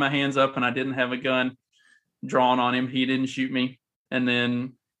 when I had my hands up and I didn't have a gun drawn on him, he didn't shoot me. And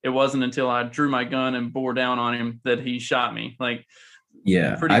then it wasn't until I drew my gun and bore down on him that he shot me. Like,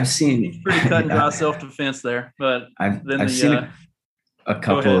 yeah, I've seen pretty cut and dry self-defense there. But I've seen a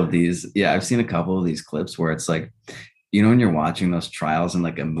couple of these. Yeah, I've seen a couple of these clips where it's like, when you're watching those trials in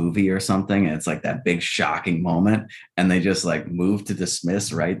like a movie or something, and it's like that big shocking moment, and they just like move to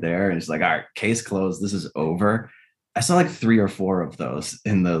dismiss right there. And it's like, all right, case closed. This is over. I saw like 3 or 4 of those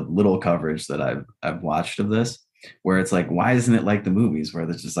in the little coverage that I've watched of this, where it's like, why isn't it like the movies where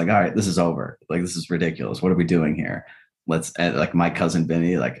it's just like, all right, this is over. Like, this is ridiculous. What are we doing here? Let's, like my cousin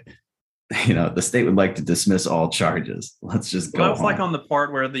Benny, like, the state would like to dismiss all charges. Let's just go. Well, that was like on the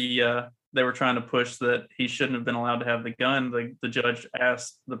part where they were trying to push that he shouldn't have been allowed to have the gun. The judge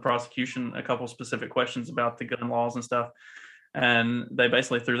asked the prosecution a couple specific questions about the gun laws and stuff, and they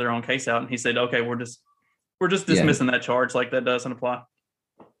basically threw their own case out. And he said, okay, we're just dismissing that charge. Like, that doesn't apply.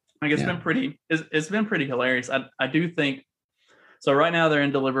 Like, it's been pretty hilarious. I do think so. Right now they're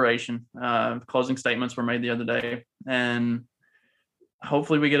in deliberation. Closing statements were made the other day, and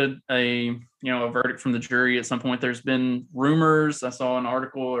hopefully we get a verdict from the jury at some point. There's been rumors. I saw an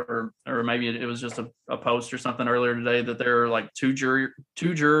article or maybe it was just a post or something earlier today that there are like two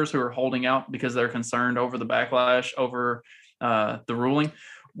jurors who are holding out because they're concerned over the backlash over the ruling,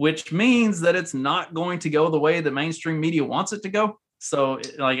 which means that it's not going to go the way the mainstream media wants it to go. So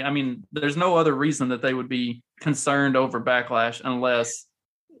there's no other reason that they would be concerned over backlash unless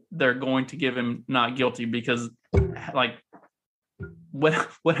they're going to give him not guilty, because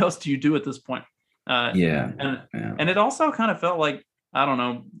what else do you do at this point? And it also kind of felt like, I don't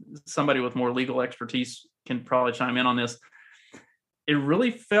know, somebody with more legal expertise can probably chime in on this. It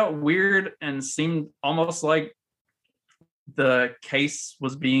really felt weird and seemed almost like the case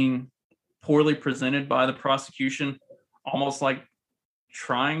was being poorly presented by the prosecution, almost like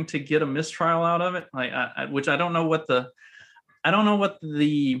trying to get a mistrial out of it. Which I don't know what the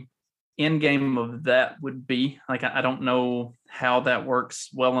end game of that would be. I don't know how that works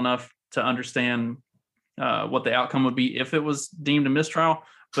well enough to understand what the outcome would be if it was deemed a mistrial.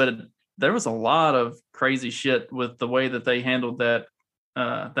 But there was a lot of crazy shit with the way that they handled that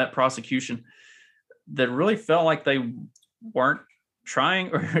prosecution that really felt like they weren't trying,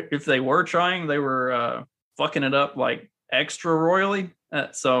 or if they were trying, they were fucking it up like extra royally.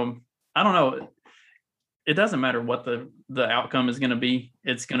 So I don't know. It doesn't matter what the outcome is going to be.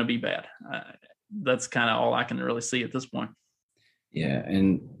 It's going to be bad. That's kind of all I can really see at this point. Yeah.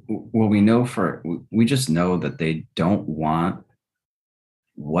 And well, we just know that they don't want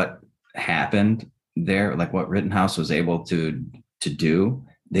what happened there, like what Rittenhouse was able to do.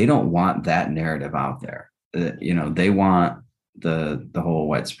 They don't want that narrative out there. They want the whole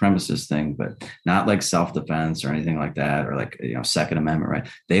white supremacist thing, but not like self-defense or anything like that, or like, Second Amendment, right?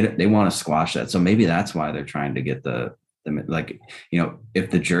 They want to squash that. So maybe that's why they're trying to get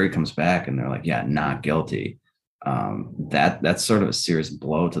if the jury comes back and they're like, yeah, not guilty, that's sort of a serious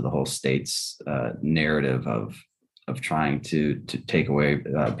blow to the whole state's narrative of trying to take away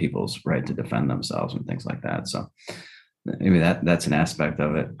people's right to defend themselves and things like that. So maybe that's an aspect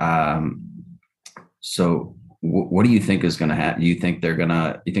of it. So what do you think is going to happen? You think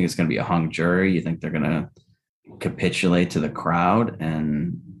it's going to be a hung jury? You think they're going to capitulate to the crowd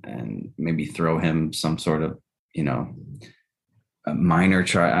and maybe throw him some sort of, a minor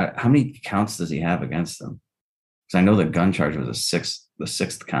charge? How many counts does he have against them? Because I know the gun charge was the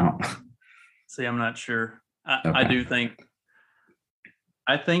sixth count. See, I'm not sure. I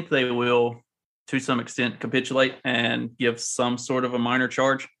think they will, to some extent, capitulate and give some sort of a minor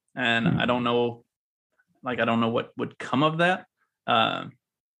charge. And I don't know. I don't know what would come of that.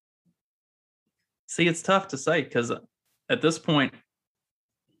 See, it's tough to say because at this point,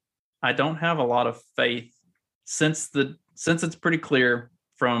 I don't have a lot of faith since it's pretty clear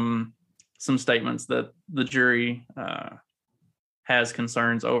from some statements that the jury has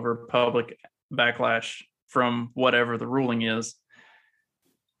concerns over public backlash from whatever the ruling is.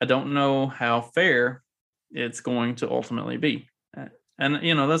 I don't know how fair it's going to ultimately be, and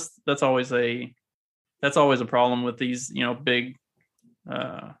that's always a problem with these, big,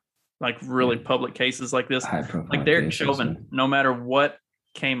 really public cases like this. Like Derek Chauvin, no matter what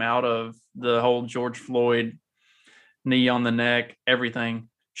came out of the whole George Floyd knee on the neck, everything,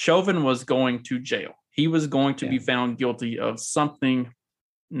 Chauvin was going to jail. He was going to be found guilty of something,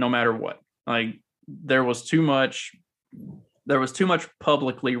 no matter what. There was too much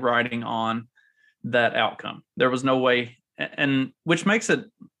publicly riding on that outcome. There was no way, and which makes it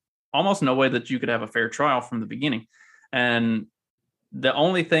almost no way that you could have a fair trial from the beginning. And the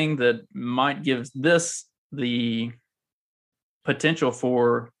only thing that might give this the potential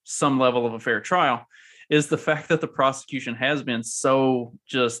for some level of a fair trial is the fact that the prosecution has been so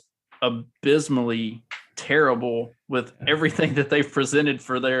just abysmally terrible with everything that they've presented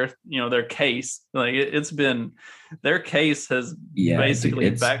for their case. It's been, their case has basically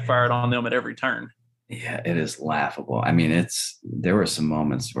backfired on them at every turn. Yeah, it is laughable. I mean, there were some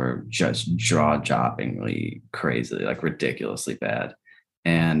moments where just jaw-droppingly crazy, ridiculously bad.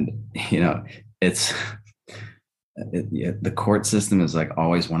 And, the court system is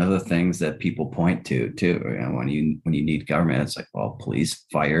always one of the things that people point to too. When you need government, it's police,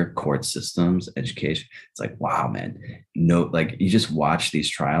 fire, court systems, education. It's wow, man. No, you just watch these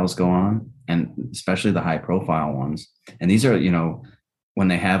trials go on, and especially the high profile ones. And these are, when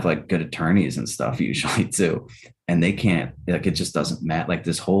they have good attorneys and stuff usually too, and they can't, it just doesn't matter.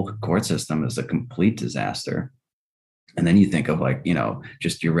 This whole court system is a complete disaster. And then you think of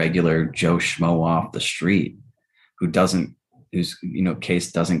just your regular Joe Schmo off the street whose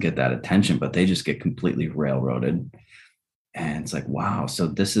case doesn't get that attention, but they just get completely railroaded. And it's like, wow, so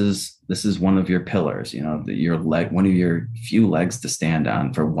this is one of your pillars, you know, your leg, one of your few legs to stand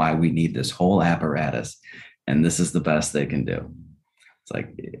on for why we need this whole apparatus. And this is the best they can do. It's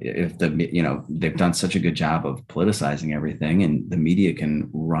like, if they've done such a good job of politicizing everything, and the media can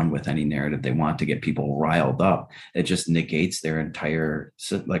run with any narrative they want to get people riled up, it just negates their entire,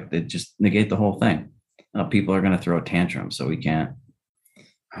 like, they just negate the whole thing. People are going to throw a tantrum. So we can't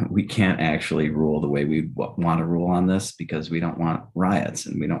actually rule the way we want to rule on this, because we don't want riots,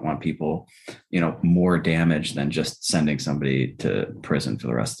 and we don't want people, more damage than just sending somebody to prison for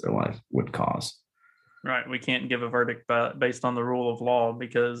the rest of their life would cause. Right. We can't give a verdict based on the rule of law,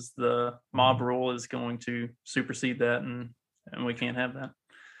 because the mob rule is going to supersede that, and we can't have that.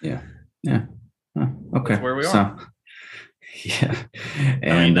 Yeah. Yeah. Okay. That's where we are. So, yeah.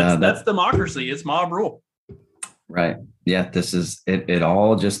 And I mean, that's democracy. It's mob rule. Right. Yeah. This is it. It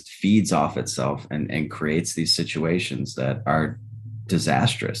all just feeds off itself and creates these situations that are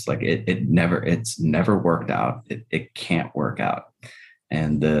disastrous. Like it's never worked out. It can't work out.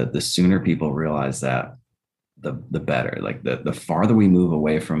 And the sooner people realize that, the better. Like the farther we move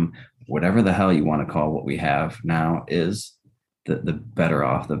away from whatever the hell you want to call what we have now is, the better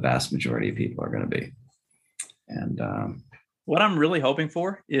off the vast majority of people are going to be. And what I'm really hoping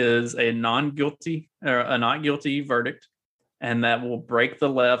for is a not guilty verdict, and that will break the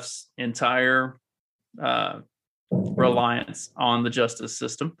left's entire reliance on the justice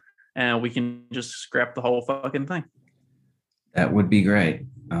system, and we can just scrap the whole fucking thing. That would be great.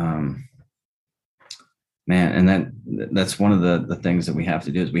 Man, and that's one of the things that we have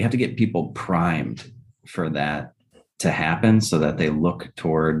to do, is we have to get people primed for that to happen, so that they look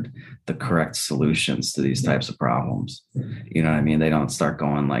toward the correct solutions to these types of problems. You know what I mean? They don't start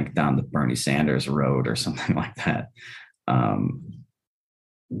going like down the Bernie Sanders road or something like that. And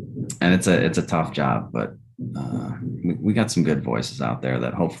it's a tough job, but we got some good voices out there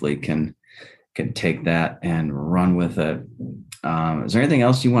that hopefully can take that and run with it. Is there anything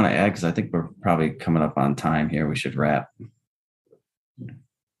else you want to add? Because I think we're probably coming up on time here. We should wrap.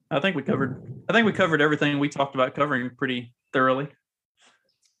 I think we covered everything we talked about covering pretty thoroughly.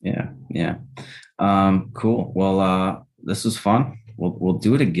 Yeah. Cool. Well, this was fun. We'll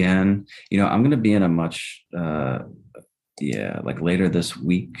do it again. I'm going to be in a much, like later this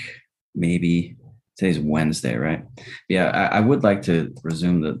week, maybe. Today's Wednesday, right? Yeah, I would like to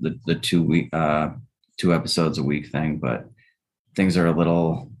resume the 2 episodes a week thing, but things are a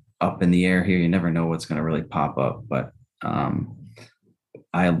little up in the air here. You never know what's going to really pop up, but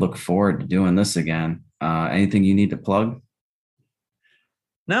I look forward to doing this again. Anything you need to plug?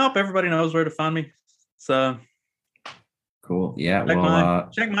 Nope, everybody knows where to find me. So cool. Yeah.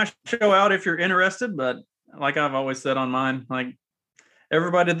 Check my show out if you're interested. But like I've always said on mine, like,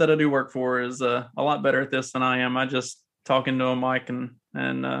 everybody that I do work for is a lot better at this than I am. I just talk into a mic and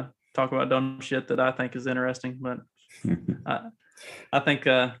talk about dumb shit that I think is interesting. But I think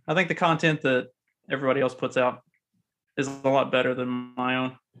the content that everybody else puts out is a lot better than my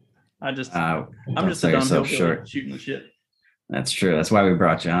own. I'm just a dumb hillbilly shooting the shit. That's true. That's why we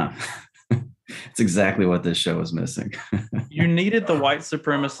brought you on. It's exactly what this show was missing. You needed the white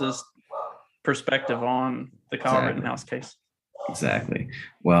supremacist perspective on the Kyle Rittenhouse case. Exactly.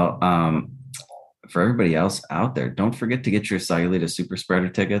 Well, for everybody else out there, don't forget to get your Sayulita Super Spreader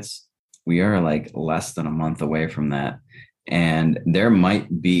tickets. We are like less than a month away from that. And there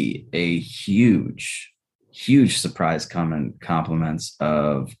might be a huge surprise coming, compliments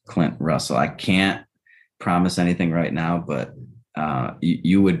of Clint Russell. I can't promise anything right now, but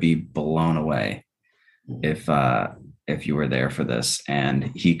you would be blown away if you were there for this,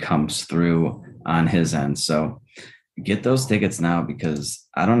 and he comes through on his end. So get those tickets now, because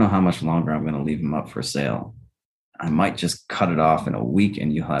I don't know how much longer I'm going to leave them up for sale. I might just cut it off in a week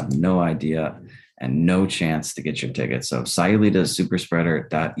and you'll have no idea and no chance to get your tickets. So Sayulita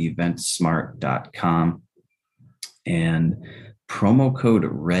superspreader.eventsmart.com and promo code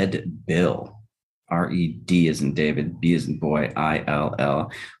REDBILL, RED as in David, B as in boy,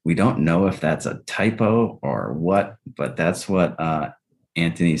 ILL. We don't know if that's a typo or what, but that's what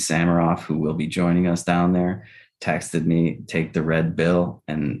Anthony Samaroff, who will be joining us down there, texted me, take the red bill,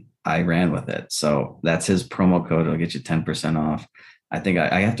 and I ran with it. So that's his promo code. It'll get you 10% off. I think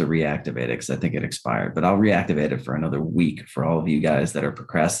I have to reactivate it because I think it expired, but I'll reactivate it for another week for all of you guys that are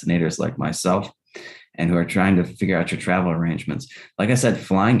procrastinators like myself and who are trying to figure out your travel arrangements. Like I said,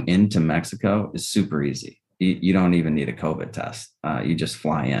 flying into Mexico is super easy. You don't even need a COVID test. You just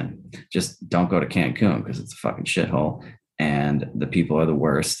fly in. Just don't go to Cancun because it's a fucking shithole and the people are the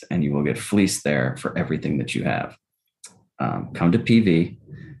worst, and you will get fleeced there for everything that you have. Come to PV.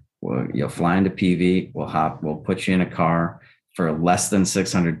 you'll fly into PV. We'll put you in a car for less than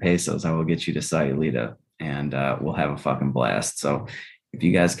 600 pesos. I will get you to Sayulita, and we'll have a fucking blast. So if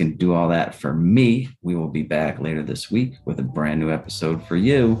you guys can do all that for me, we will be back later this week with a brand new episode for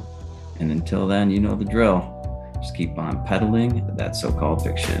you. And until then, you know the drill. Just keep on peddling that so-called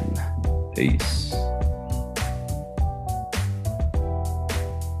fiction. Peace.